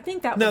part. I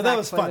think that was No, that actually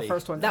was funny. the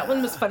first one. That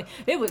one was funny.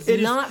 It was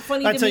It is- not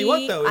funny I to tell me. you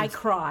what, though, I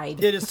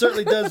cried. It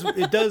certainly does.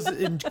 It does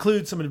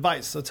include some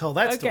advice. So tell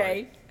that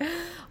story. Okay.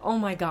 Oh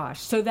my gosh.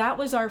 So that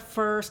was our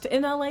first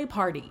in LA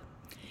party.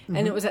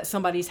 And it was at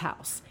somebody's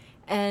house.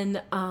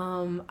 And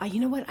you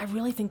know what? I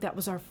really think that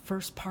was our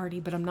first party,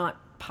 but I'm not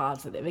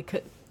positive. It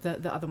could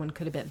the other one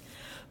could have been.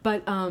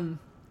 But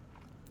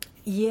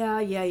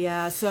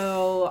yeah.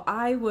 So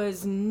I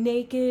was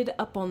naked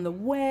up on the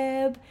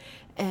web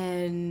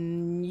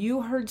and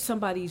you heard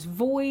somebody's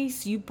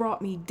voice. You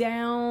brought me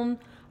down.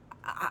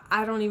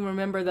 I don't even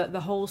remember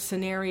the whole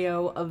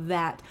scenario of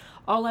that.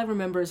 All I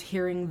remember is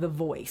hearing the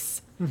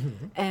voice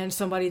and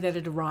somebody that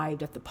had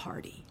arrived at the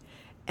party.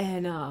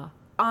 And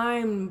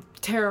I'm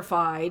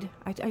terrified.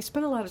 I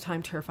spent a lot of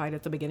time terrified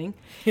at the beginning.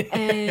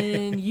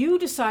 And you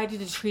decided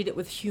to treat it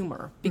with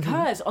humor.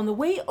 Because on the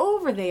way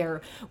over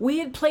there, we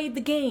had played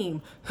the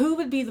game, who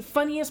would be the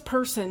funniest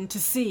person to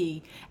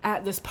see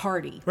at this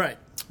party?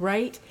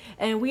 Right?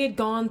 And we had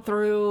gone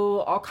through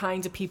all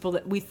kinds of people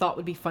that we thought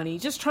would be funny,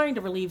 just trying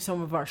to relieve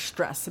some of our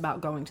stress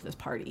about going to this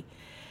party.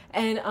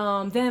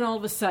 And then all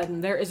of a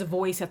sudden, there is a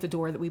voice at the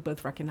door that we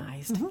both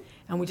recognized.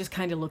 And we just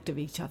kind of looked at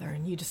each other,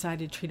 and you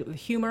decided to treat it with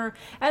humor.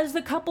 As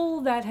the couple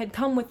that had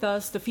come with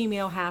us, the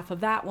female half of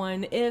that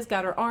one, is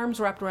got her arms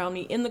wrapped around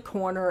me in the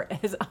corner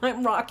as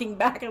I'm rocking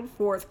back and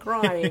forth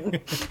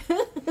crying.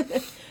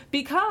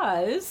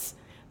 Because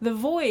the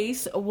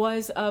voice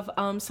was of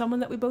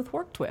someone that we both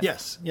worked with.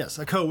 Yes,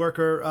 a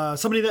coworker,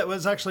 somebody that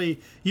was actually,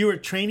 you were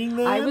training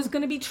them? I was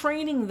going to be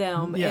training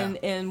them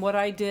in what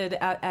I did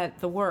at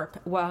the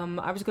work.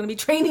 I was going to be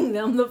training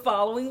them the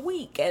following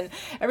week. And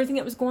everything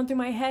that was going through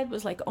my head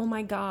was like, oh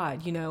my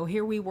God,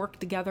 here we work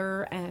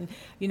together and,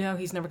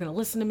 he's never going to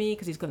listen to me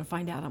because he's going to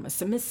find out I'm a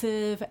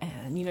submissive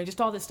and, just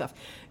all this stuff.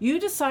 You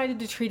decided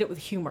to treat it with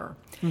humor.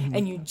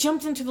 And you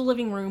jumped into the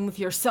living room with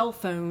your cell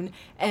phone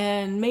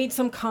and made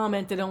some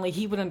comment that only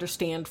he would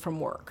understand from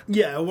work.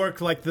 Yeah, work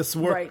like this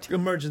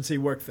emergency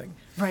work thing.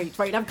 Right.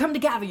 I've come to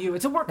gather you.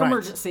 It's a work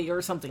emergency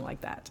or something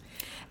like that.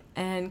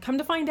 And come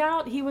to find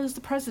out, he was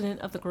the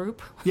president of the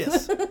group.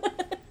 Yes.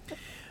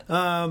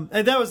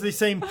 And that was the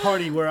same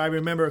party where I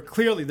remember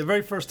clearly the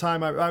very first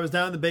time I was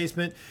down in the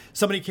basement.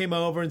 Somebody came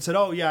over and said,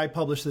 "Oh yeah, I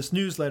published this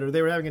newsletter."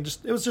 They were having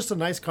it was just a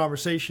nice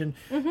conversation.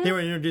 They were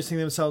introducing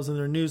themselves in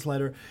their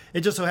newsletter.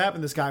 It just so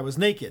happened this guy was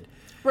naked.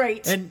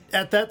 Right. And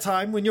at that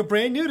time, when you're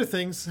brand new to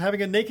things,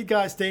 having a naked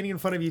guy standing in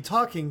front of you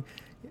talking,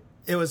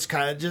 it was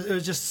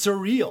just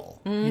surreal,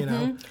 you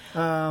know.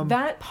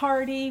 That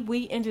party,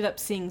 we ended up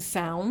seeing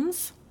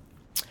sounds.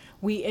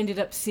 We ended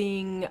up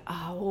seeing,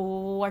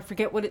 I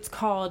forget what it's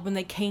called, when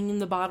they cane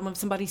the bottom of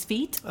somebody's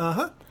feet.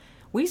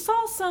 We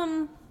saw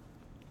some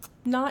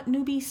not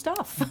newbie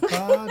stuff.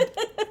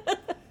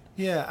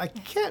 Yeah, I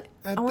can't.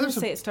 I want to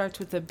say it starts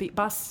with the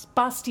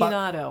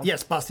Bastinado.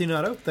 Yes,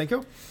 Bastinado. Thank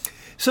you.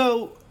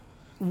 So,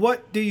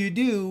 what do you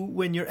do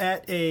when you're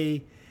at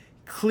a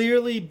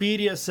clearly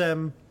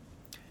BDSM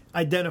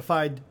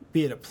identified,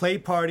 be it a play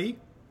party,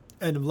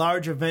 a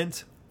large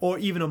event, or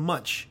even a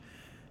munch,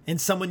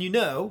 and someone you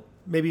know,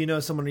 maybe you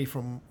know somebody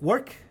from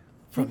work,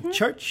 from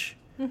church,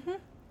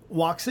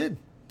 walks in?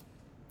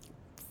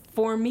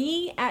 For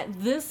me,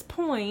 at this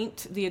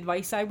point, the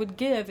advice I would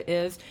give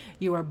is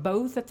you are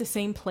both at the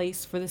same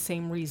place for the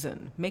same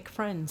reason. Make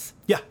friends.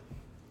 Yeah.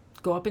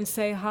 Go up and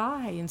say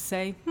hi and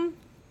say,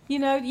 you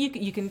know,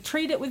 you can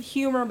treat it with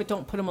humor, but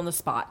don't put them on the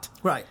spot.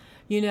 Right.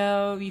 You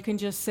know, you can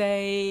just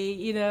say,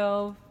 you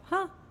know,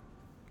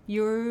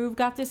 you've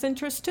got this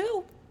interest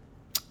too.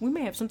 We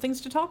may have some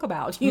things to talk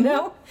about, you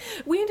know?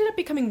 We ended up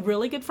becoming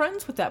really good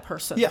friends with that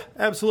person. Yeah,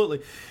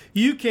 absolutely.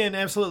 You can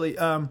absolutely.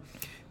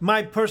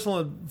 My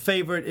personal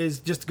favorite is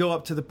just to go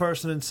up to the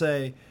person and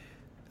say,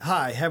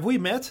 "Hi, have we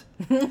met?"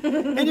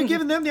 And you're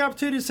giving them the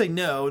opportunity to say,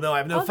 No, I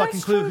have no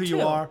fucking clue who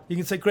you are. You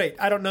can say, "Great,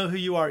 I don't know who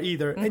you are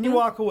either," and you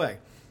walk away.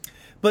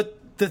 But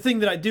the thing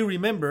that I do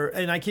remember,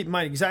 and I keep in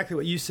mind exactly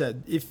what you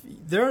said, if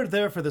they're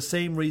there for the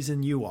same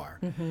reason you are,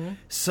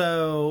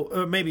 so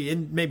or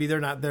maybe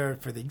they're not there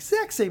for the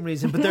exact same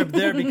reason, but they're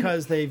there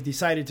because they've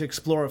decided to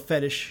explore a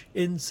fetish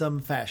in some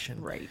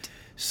fashion. Right.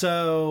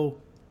 So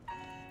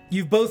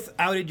you've both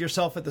outed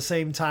yourself at the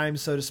same time,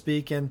 so to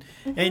speak, and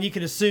you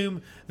can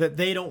assume that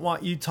they don't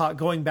want you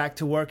going back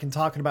to work and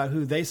talking about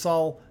who they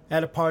saw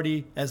at a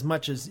party as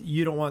much as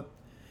you don't want.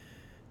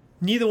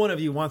 Neither one of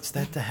you wants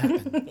that to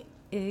happen.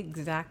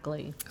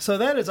 Exactly. So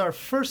that is our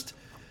first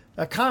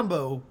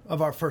combo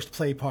of our first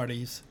play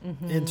parties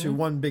into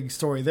one big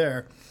story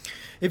there.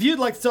 If you'd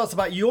like to tell us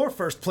about your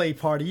first play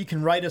party, you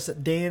can write us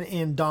at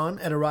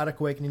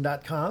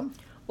dananddawn@eroticawakening.com.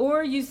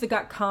 Or use the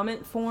Got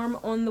Comment form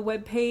on the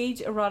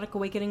webpage,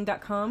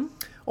 eroticawakening.com.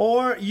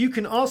 Or you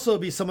can also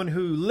be someone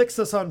who licks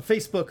us on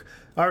Facebook.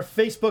 Our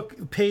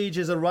Facebook page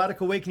is Erotic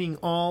Awakening,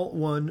 all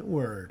one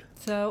word.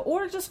 So,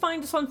 or just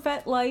find us on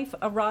FetLife,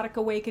 Erotic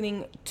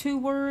Awakening, 2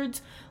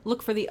 words.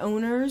 Look for the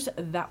owners.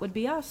 That would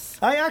be us.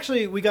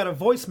 We got a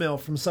voicemail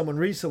from someone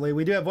recently.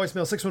 We do have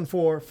voicemail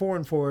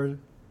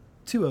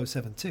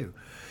 614-414-2072.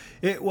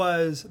 It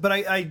was, but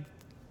I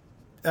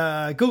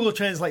Google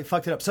Translate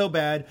fucked it up so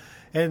bad,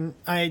 and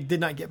I did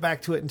not get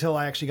back to it until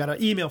I actually got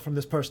an email from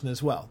this person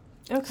as well.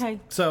 Okay.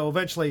 So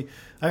eventually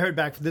I heard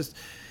back from this,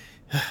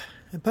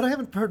 but I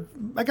haven't heard.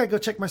 I got to go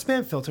check my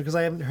spam filter because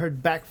I haven't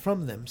heard back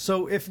from them.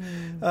 So if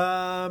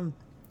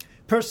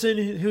person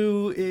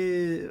who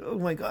is, oh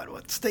my God,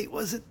 what state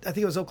was it? I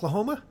think it was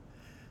Oklahoma.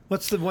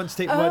 What's the one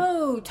state?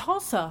 Oh,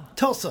 Tulsa.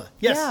 Tulsa,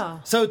 yes.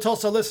 Yeah. So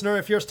Tulsa listener,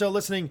 if you're still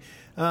listening,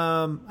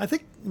 I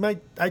think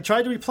I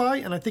tried to reply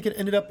and I think it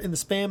ended up in the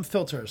spam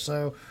filter.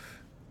 So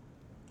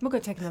we'll go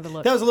take another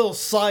look. that was a little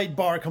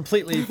sidebar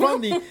completely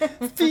from the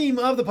theme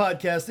of the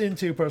podcast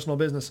into personal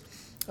business.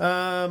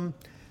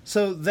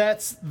 So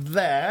that's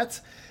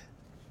that.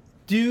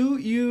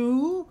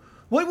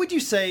 What would you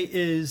say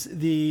is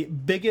the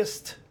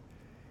biggest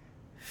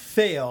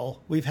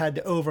fail we've had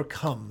to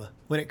overcome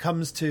when it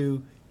comes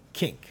to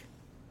kink?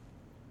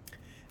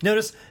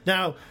 Notice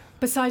now.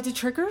 Besides the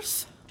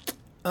triggers?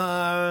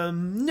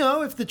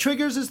 No, if the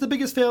triggers is the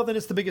biggest fail, then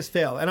it's the biggest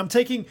fail. And I'm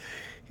taking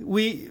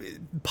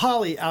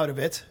poly out of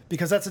it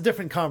because that's a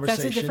different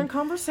conversation. That's a different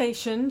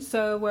conversation.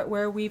 So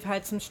where we've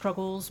had some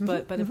struggles,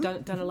 but have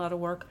done a lot of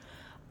work.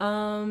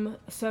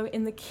 So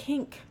in the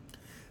kink,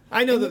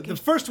 I know the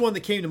first one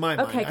that came to my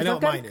mind. Okay, I know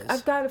what mine is.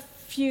 I've got a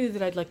few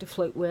that I'd like to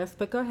float with,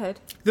 but go ahead.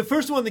 The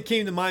first one that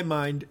came to my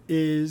mind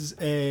is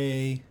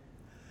it's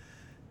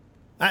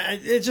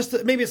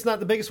just maybe it's not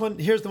the biggest one.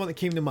 Here's the one that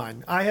came to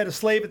mind. I had a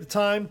slave at the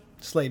time,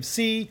 Slave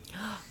C,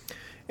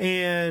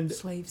 and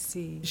Slave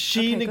C.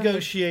 She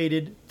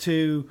negotiated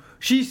to.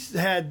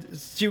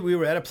 We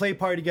were at a play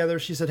party together.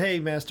 She said, "Hey,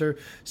 master,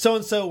 so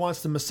and so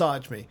wants to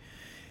massage me."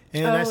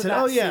 And I said,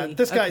 "Oh yeah,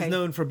 this guy's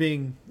known for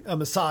being a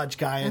massage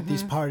guy at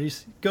these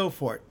parties. Go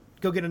for it.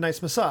 Go get a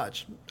nice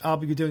massage. I'll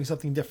be doing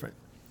something different."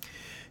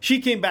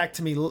 She came back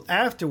to me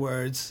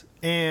afterwards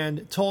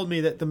and told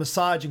me that the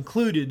massage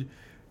included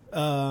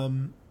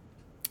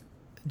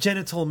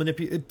genital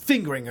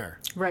fingering her.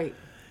 Right.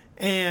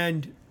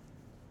 And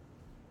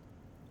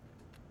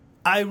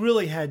I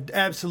really had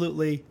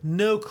absolutely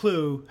no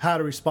clue how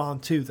to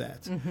respond to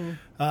that.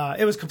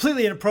 It was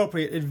completely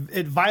inappropriate.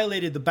 It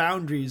violated the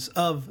boundaries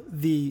of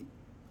the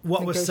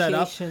what was set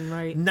up. Negotiation,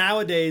 right.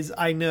 Nowadays,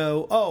 I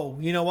know, oh,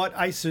 you know what?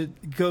 I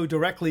should go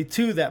directly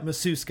to that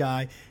masseuse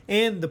guy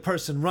and the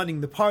person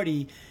running the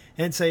party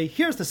and say,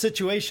 here's the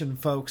situation,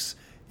 folks.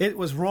 It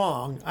was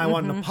wrong. I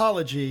want an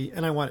apology,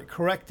 and I want it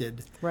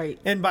corrected. Right.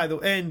 And by the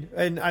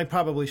and I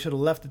probably should have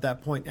left at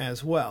that point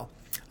as well.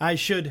 I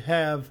should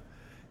have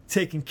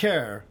taken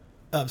care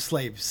of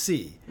Slave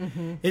C.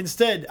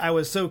 Instead, I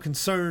was so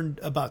concerned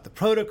about the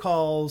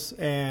protocols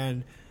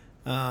and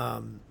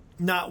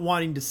not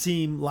wanting to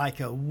seem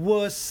like a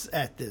wuss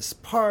at this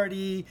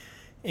party,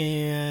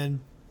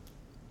 and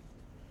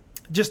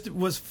just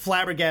was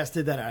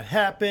flabbergasted that it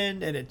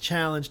happened, and it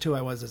challenged who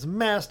I was as a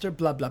master,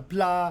 blah, blah,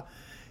 blah.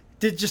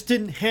 Just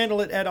didn't handle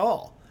it at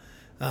all.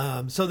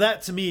 So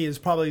that, to me, is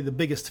probably the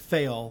biggest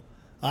fail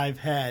I've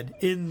had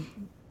in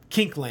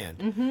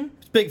Kinkland.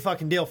 It's a big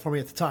fucking deal for me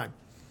at the time.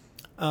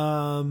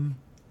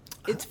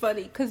 It's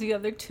funny because the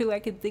other two I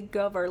can think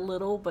of are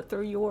little, but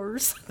they're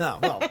yours. Oh,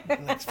 well,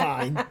 that's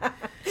fine.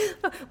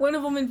 One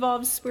of them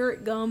involves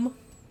spirit gum.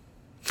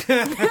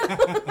 Okay.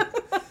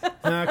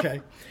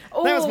 That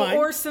was mine.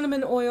 Or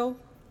cinnamon oil.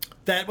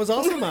 That was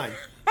also mine.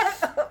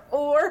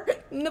 Or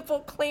nipple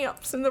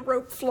clamps in the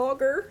rope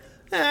flogger.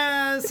 See,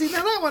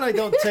 now that one I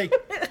don't take.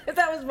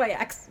 That was by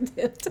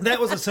accident. That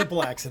was a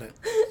simple accident.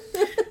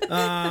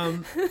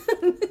 And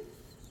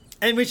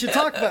we should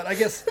talk about, I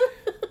guess,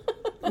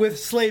 with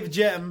Slave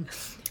Gem.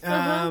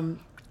 And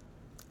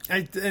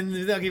I'll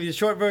give you the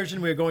short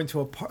version. We were going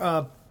to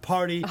a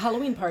party. A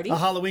Halloween party. A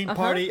Halloween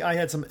party. I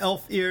had some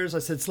elf ears. I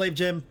said, Slave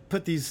Gem,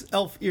 put these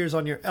elf ears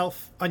on your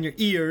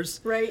ears.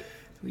 Right.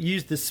 We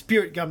used the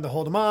spirit gum to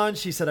hold them on.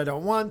 She said, I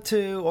don't want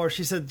to. Or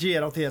she said, gee, I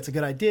don't think that's a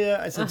good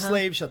idea. I said,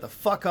 Slave, shut the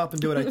fuck up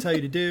and do what I tell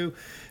you to do.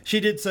 She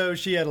did so.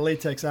 She had a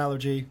latex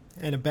allergy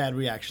and a bad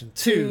reaction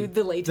to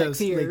the latex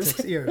those ears.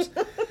 latex ears.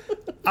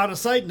 On a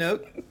side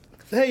note,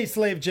 hey,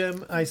 Slave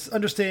Gem, I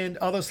understand,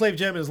 although Slave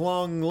Gem has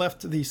long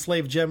left the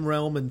Slave Gem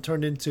realm and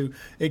turned into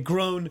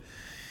grown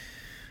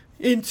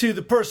into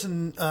the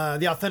person,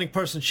 the authentic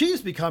person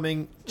she's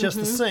becoming, just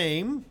the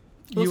same.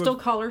 We'll still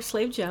call her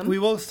Slave Gem. We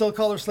will still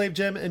call her Slave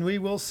Gem, and we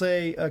will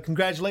say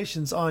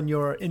congratulations on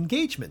your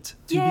engagement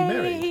to be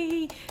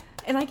married.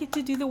 And I get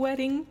to do the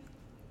wedding.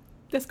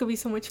 That's going to be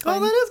so much fun. Oh,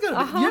 that is going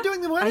to be. You're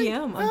doing the wedding? I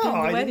am. I'm doing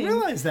the wedding. I didn't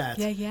realize that.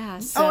 Yeah.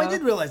 So, I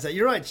did realize that.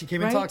 You're right. She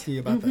came and talked to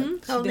you about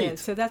that. How She neat. did.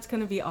 So that's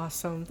going to be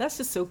awesome. That's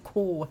just so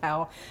cool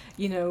how,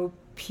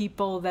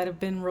 people that have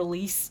been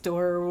released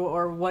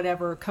or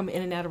whatever come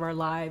in and out of our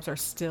lives are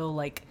still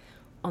like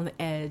on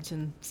the edge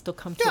and still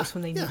come to us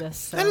when they need us.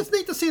 So. And it's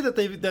neat to see that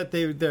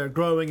they're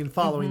growing and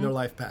following their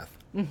life path.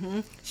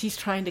 She's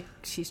trying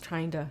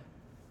to.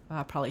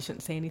 I probably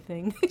shouldn't say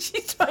anything.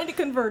 She's trying to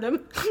convert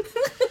him.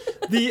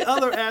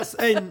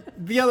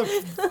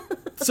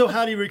 So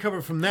how do you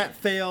recover from that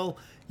fail?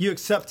 You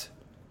accept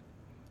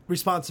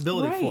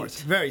responsibility for it.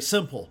 Very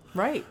simple.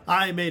 Right.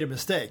 I made a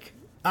mistake.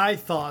 I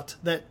thought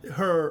that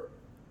her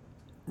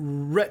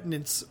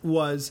reticence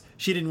was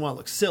she didn't want to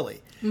look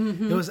silly.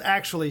 It was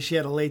actually she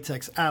had a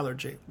latex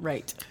allergy.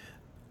 Right.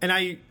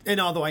 And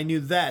although I knew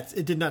that,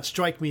 it did not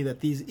strike me that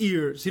these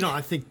ears,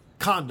 I think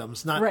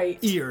condoms, not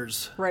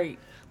ears. Right.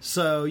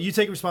 So you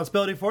take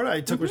responsibility for it. I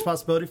took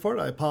responsibility for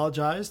it. I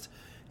apologized.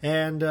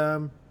 And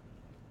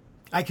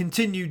I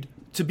continued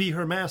to be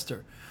her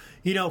master.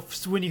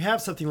 When you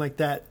have something like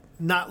that,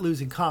 not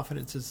losing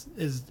confidence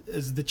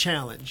is the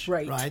challenge.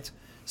 Right?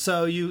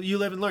 So you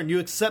live and learn. You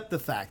accept the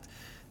fact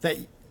that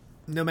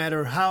no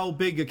matter how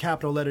big a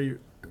capital letter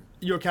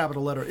your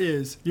capital letter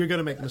is, you're going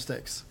to make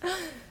mistakes.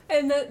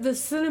 And the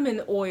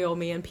cinnamon oil,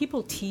 man,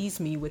 people tease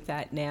me with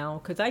that now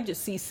because I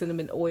just see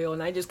cinnamon oil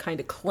and I just kind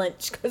of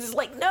clench because it's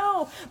like,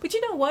 no. But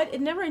you know what?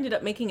 It never ended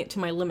up making it to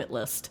my limit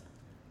list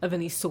of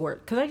any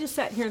sort because I just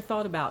sat here and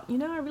thought about,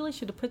 I really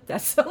should have put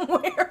that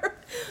somewhere.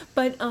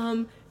 But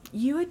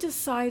you had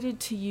decided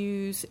to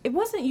use, it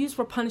wasn't used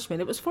for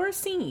punishment. It was for a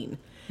scene.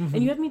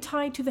 And you had me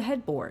tied to the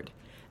headboard.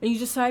 And you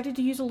decided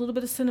to use a little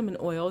bit of cinnamon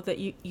oil that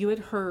you had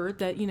heard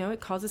that, it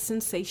causes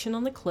sensation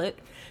on the clit.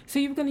 So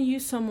you were going to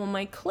use some on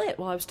my clit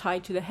while I was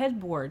tied to the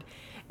headboard.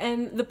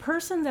 And the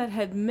person that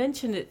had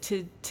mentioned it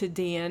to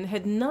Dan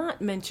had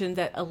not mentioned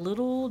that a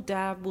little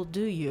dab will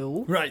do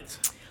you. Right.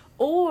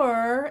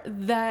 Or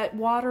that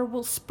water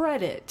will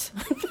spread it.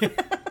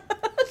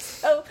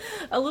 So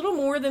a little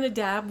more than a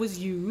dab was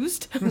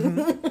used.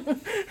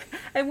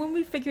 And when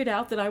we figured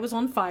out that I was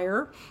on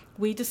fire,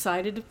 we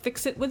decided to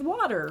fix it with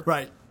water.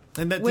 Right.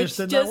 And that which just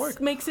did not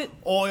work. Makes it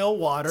oil,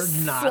 water,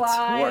 not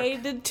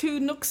slide work. To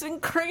nooks and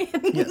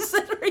crannies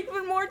that are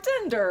even more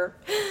tender.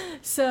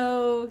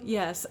 So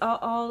yes,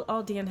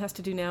 all Dan has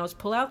to do now is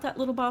pull out that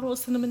little bottle of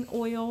cinnamon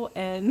oil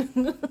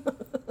and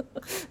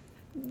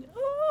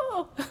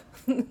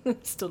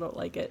still don't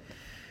like it.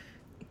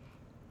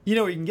 You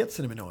know where you can get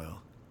cinnamon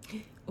oil?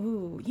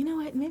 Ooh, you know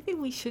what? Maybe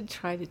we should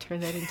try to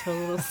turn that into a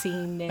little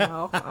scene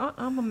now.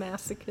 I'm a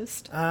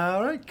masochist.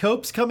 All right,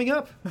 Cope's coming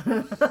up.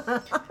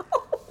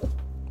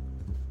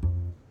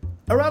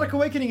 Erotic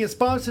Awakening is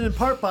sponsored in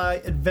part by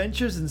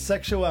Adventures in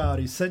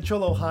Sexuality,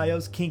 Central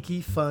Ohio's kinky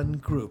fun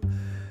group.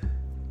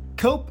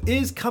 Cope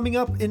is coming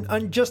up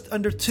in just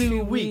under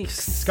 2 weeks.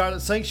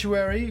 Scarlet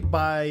Sanctuary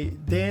by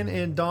Dan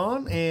and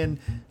Dawn and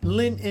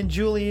Lynn and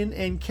Julian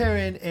and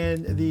Karen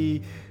and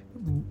the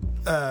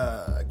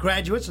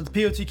graduates of the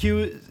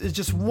POTQ is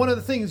just one of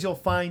the things you'll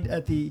find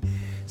at the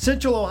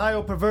Central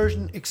Ohio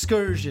Perversion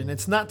Excursion.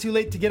 It's not too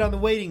late to get on the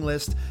waiting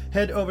list.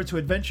 Head over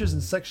to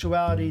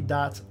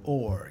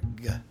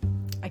adventuresinsexuality.org.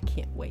 I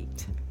can't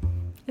wait.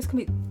 It's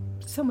going to be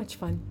so much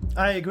fun.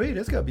 I agree.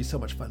 It's going to be so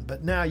much fun.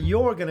 But now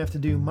you're going to have to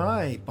do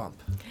my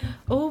bump.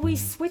 Oh, we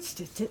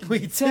switched it, didn't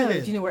we? So, do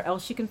you know where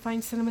else you can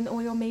find cinnamon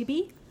oil,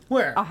 maybe?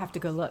 Where? I'll have to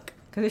go look,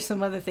 because there's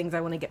some other things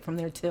I want to get from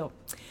there, too.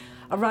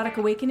 Erotic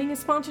Awakening is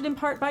sponsored in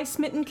part by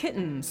Smitten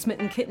Kitten.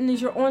 Smitten Kitten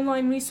is your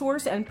online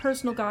resource and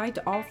personal guide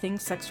to all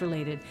things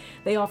sex-related.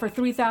 They offer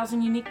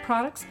 3,000 unique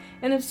products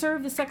and have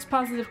served the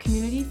sex-positive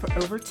community for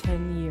over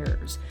 10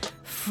 years.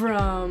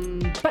 From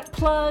butt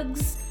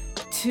plugs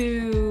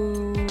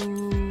to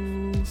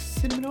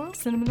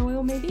cinnamon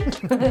oil maybe.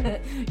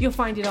 You'll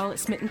find it all at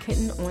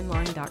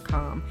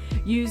smittenkittenonline.com.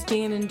 Use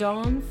Dan and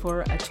Dawn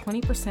for a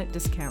 20%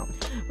 discount.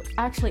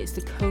 Actually, it's the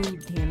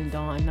code Dan and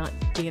Dawn, not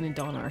Dan and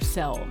Dawn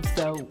ourselves.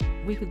 So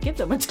we could give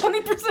them a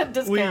 20%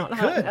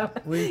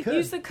 discount. We could.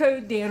 Use the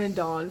code Dan and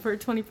Dawn for a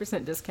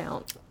 20%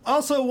 discount.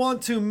 Also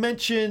want to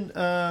mention,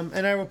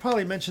 and I will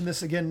probably mention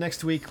this again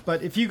next week,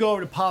 but if you go over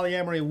to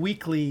Polyamory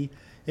Weekly,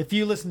 if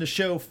you listen to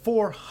show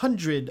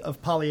 400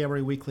 of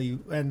Polyamory Weekly,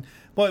 and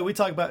boy, we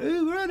talk about,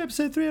 ooh, we're on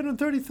episode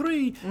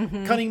 333.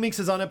 Cunning Minx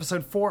is on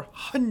episode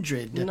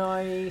 400.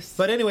 Nice.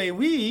 But anyway,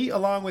 we,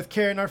 along with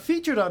Karen, are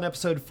featured on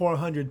episode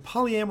 400,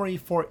 Polyamory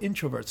for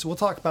Introverts. So we'll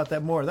talk about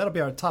that more. That'll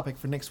be our topic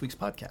for next week's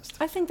podcast.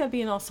 I think that'd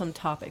be an awesome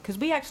topic, because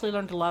we actually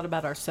learned a lot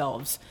about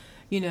ourselves,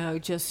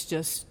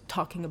 just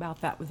talking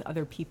about that with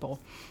other people.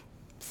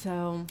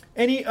 So,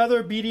 any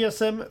other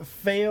BDSM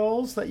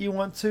fails that you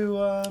want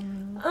to...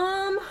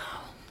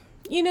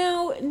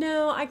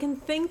 No, I can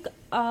think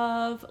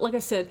of, like I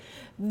said,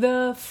 and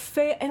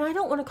I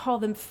don't want to call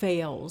them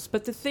fails,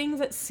 but the things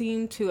that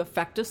seem to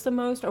affect us the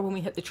most are when we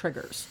hit the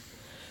triggers.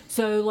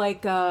 So,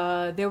 like,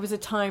 there was a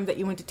time that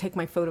you went to take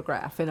my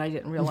photograph, and I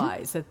didn't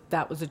realize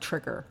that was a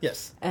trigger.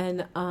 Yes.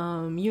 And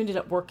you ended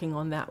up working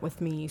on that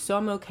with me, so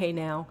I'm okay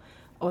now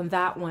on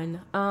that one.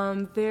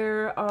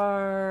 There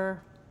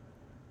are...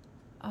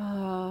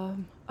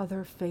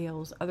 other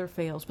fails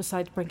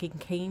besides breaking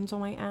canes on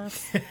my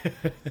ass.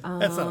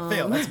 That's not a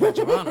fail. That's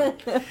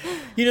Majorana.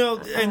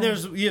 And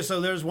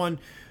there's one.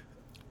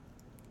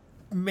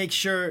 Make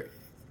sure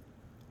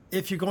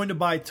if you're going to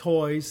buy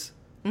toys,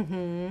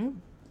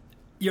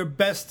 your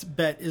best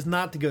bet is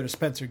not to go to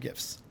Spencer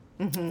Gifts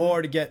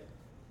or to get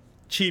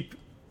cheap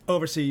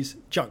overseas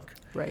junk.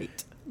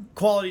 Right.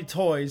 Quality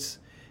toys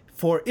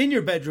for in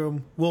your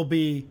bedroom will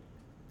be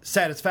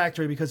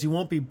satisfactory because you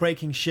won't be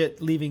breaking shit,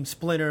 leaving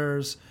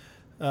splinters,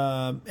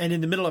 and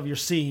in the middle of your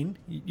scene,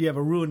 you have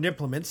a ruined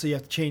implement, so you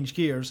have to change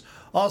gears.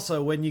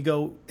 Also,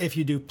 if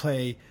you do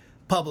play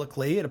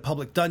publicly at a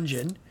public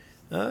dungeon,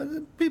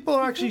 people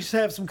actually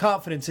have some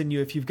confidence in you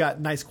if you've got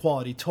nice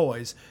quality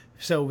toys.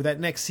 So that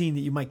next scene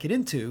that you might get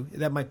into,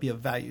 that might be of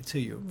value to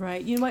you.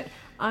 Right. You know what?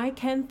 I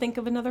can think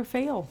of another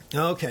fail.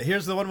 Okay,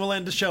 here's the one we'll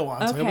end the show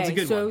on. So I hope it's a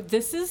good one.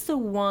 This is the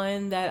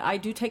one that I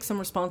do take some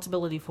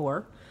responsibility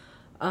for.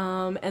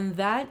 And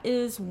that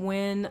is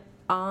when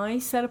I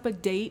set up a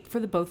date for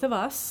the both of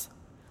us.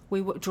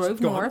 We drove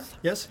north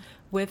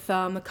with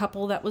a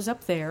couple that was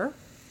up there.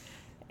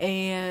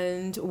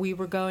 And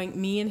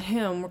me and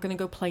him were going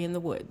to go play in the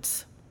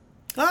woods.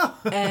 Oh.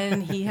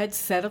 And he had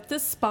set up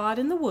this spot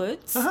in the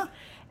woods.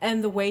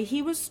 And the way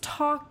he was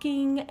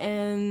talking,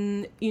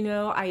 and,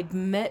 I'd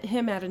met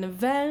him at an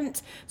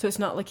event, so it's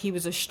not like he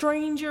was a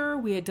stranger.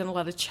 We had done a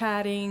lot of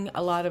chatting,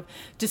 a lot of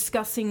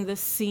discussing the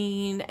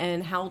scene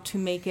and how to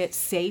make it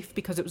safe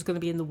because it was going to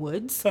be in the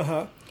woods.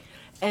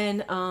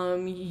 And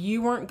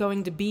you weren't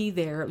going to be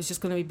there. It was just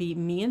going to be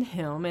me and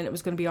him, and it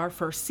was going to be our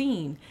first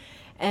scene.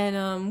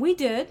 And we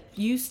did.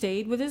 You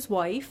stayed with his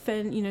wife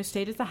and,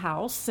 stayed at the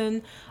house,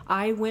 and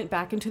I went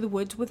back into the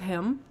woods with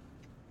him.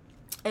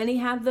 And he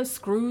had the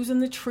screws in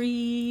the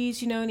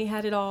trees, and he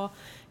had it all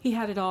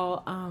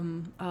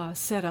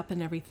set up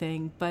and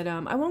everything. But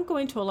I won't go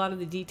into a lot of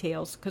the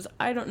details because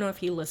I don't know if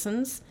he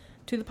listens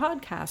to the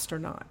podcast or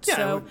not.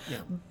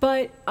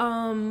 But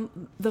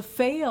the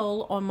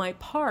fail on my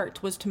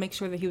part was to make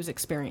sure that he was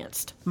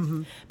experienced.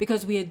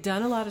 Because we had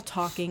done a lot of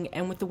talking,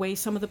 and with the way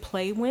some of the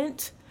play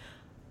went,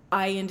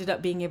 I ended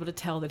up being able to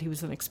tell that he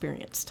was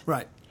inexperienced.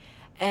 Right.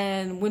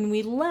 And when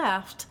we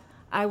left,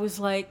 I was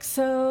like,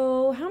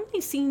 so how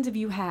many scenes have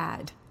you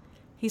had?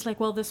 He's like,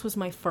 well, this was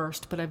my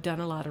first, but I've done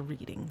a lot of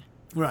reading.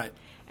 Right.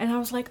 And I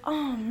was like,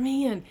 oh,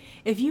 man,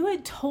 if you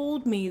had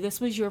told me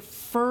this was your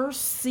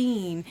first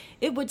scene,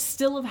 it would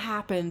still have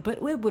happened, but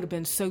it would have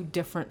been so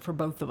different for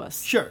both of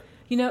us. Sure.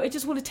 It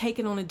just would have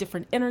taken on a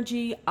different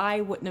energy. I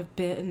wouldn't have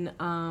been,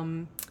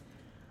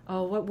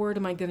 what word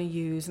am I going to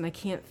use? And I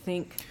can't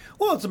think.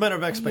 Well, it's a matter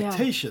of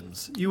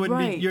expectations. You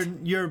wouldn't be,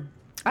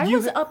 I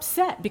was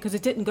upset because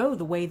it didn't go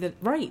the way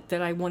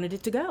that I wanted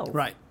it to go.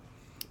 Right.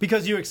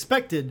 Because you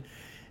expected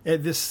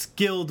this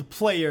skilled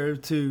player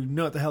to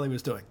know what the hell he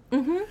was doing.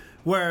 Mm-hmm.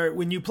 Where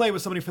when you play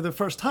with somebody for the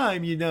first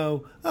time, you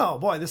know, oh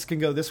boy, this can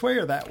go this way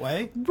or that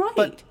way. Right.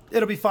 But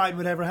it'll be fine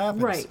whatever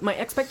happens. Right. My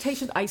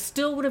expectations, I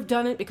still would have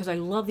done it because I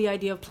love the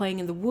idea of playing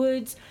in the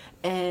woods.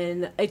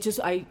 And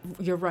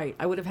you're right.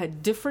 I would have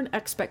had different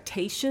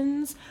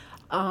expectations.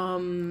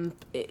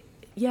 It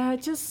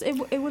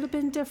would have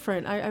been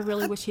different. I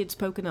really wish he had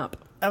spoken up.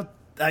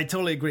 I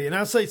totally agree. And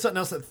I'll say something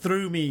else that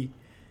threw me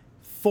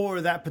for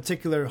that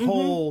particular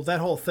whole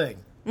thing.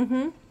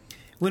 Mm-hmm.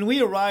 When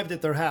we arrived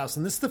at their house,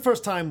 and this is the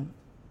first time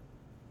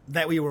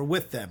that we were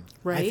with them.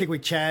 Right. I think we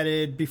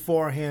chatted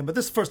beforehand, but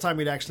this is the first time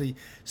we'd actually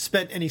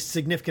spent any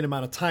significant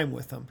amount of time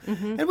with them.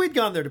 Mm-hmm. And we'd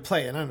gone there to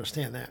play, and I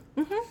understand that.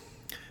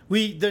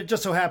 Mm-hmm. There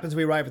just so happens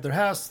we arrive at their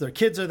house, their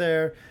kids are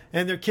there,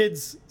 and their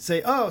kids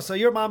say, oh, so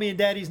you're mommy and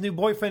daddy's new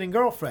boyfriend and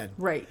girlfriend.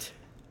 Right.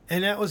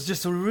 And that was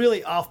just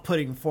really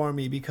off-putting for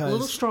me because... A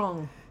little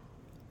strong.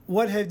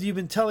 What have you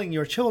been telling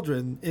your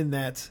children in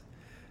that?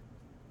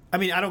 I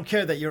mean, I don't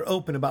care that you're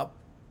open about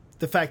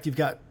the fact you've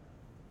got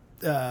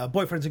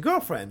boyfriends and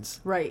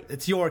girlfriends. Right.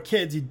 It's your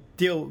kids. You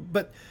deal...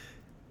 But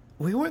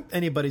we weren't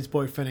anybody's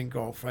boyfriend and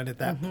girlfriend at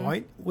that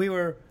point. We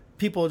were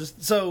people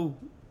just... So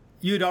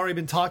you'd already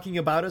been talking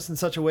about us in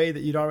such a way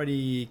that you'd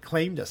already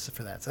claimed us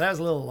for that. So that was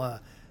a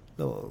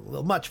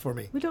little much for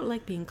me. We don't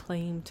like being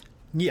claimed.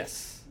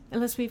 Yes.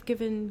 Unless we've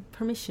given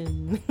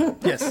permission.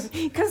 Yes.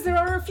 Because there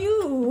are a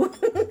few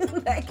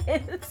that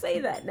can say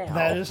that now.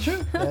 That is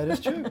true. That is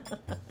true.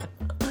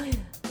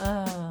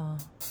 Oh.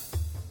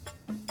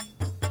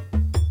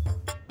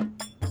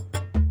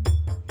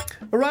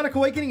 Erotic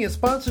Awakening is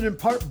sponsored in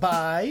part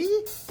by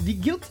the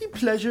Guilty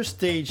Pleasure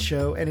Stage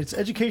Show and its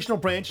educational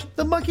branch,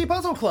 the Monkey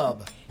Puzzle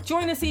Club.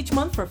 Join us each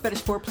month for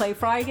Fetish Foreplay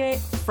Friday,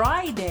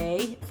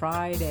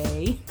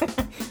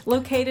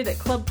 located at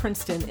Club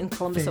Princeton in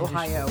Columbus,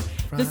 Ohio.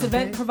 This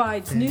event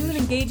provides new and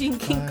engaging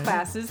kink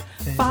classes,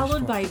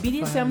 followed by a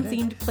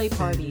BDSM-themed play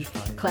party.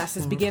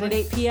 Classes begin at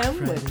 8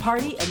 p.m. with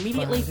party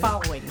immediately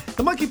following.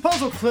 The Monkey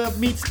Puzzle Club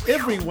meets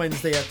every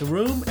Wednesday at the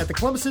Room at the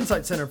Columbus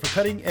Insight Center for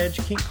cutting-edge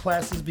kink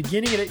classes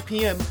beginning at 8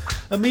 p.m.,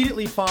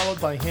 immediately followed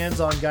by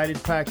hands-on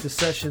guided practice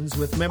sessions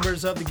with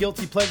members of the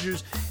Guilty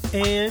Pleasures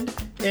and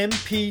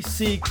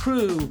MPC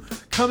crew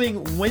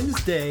coming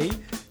Wednesday,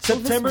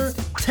 September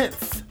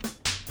 10th.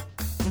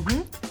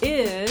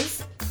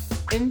 Is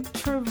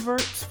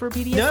Introverts for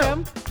BDSM?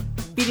 No.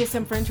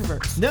 BDSM for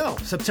Introverts. No,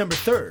 September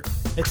 3rd.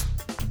 It's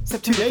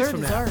September 2 days 3rd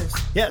from is now. ours.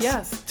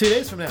 Yes. 2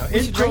 days from now.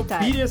 We should write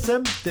that.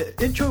 BDSM,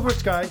 the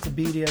Introvert's Guide to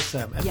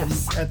BDSM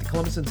at the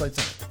Columbus Insight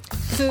Center.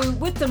 So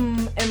with the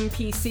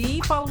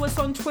MPC, follow us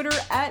on Twitter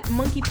at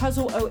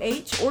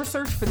MonkeyPuzzleOH or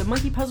search for the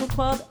Monkey Puzzle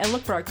Club and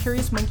look for our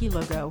Curious Monkey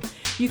logo.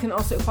 You can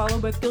also follow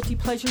both Guilty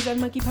Pleasures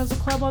and Monkey Puzzle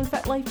Club on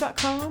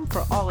FetLife.com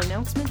for all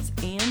announcements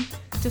and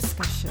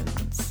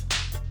discussions.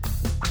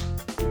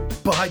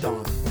 Bye,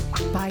 Dawn.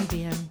 Bye,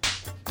 Dan.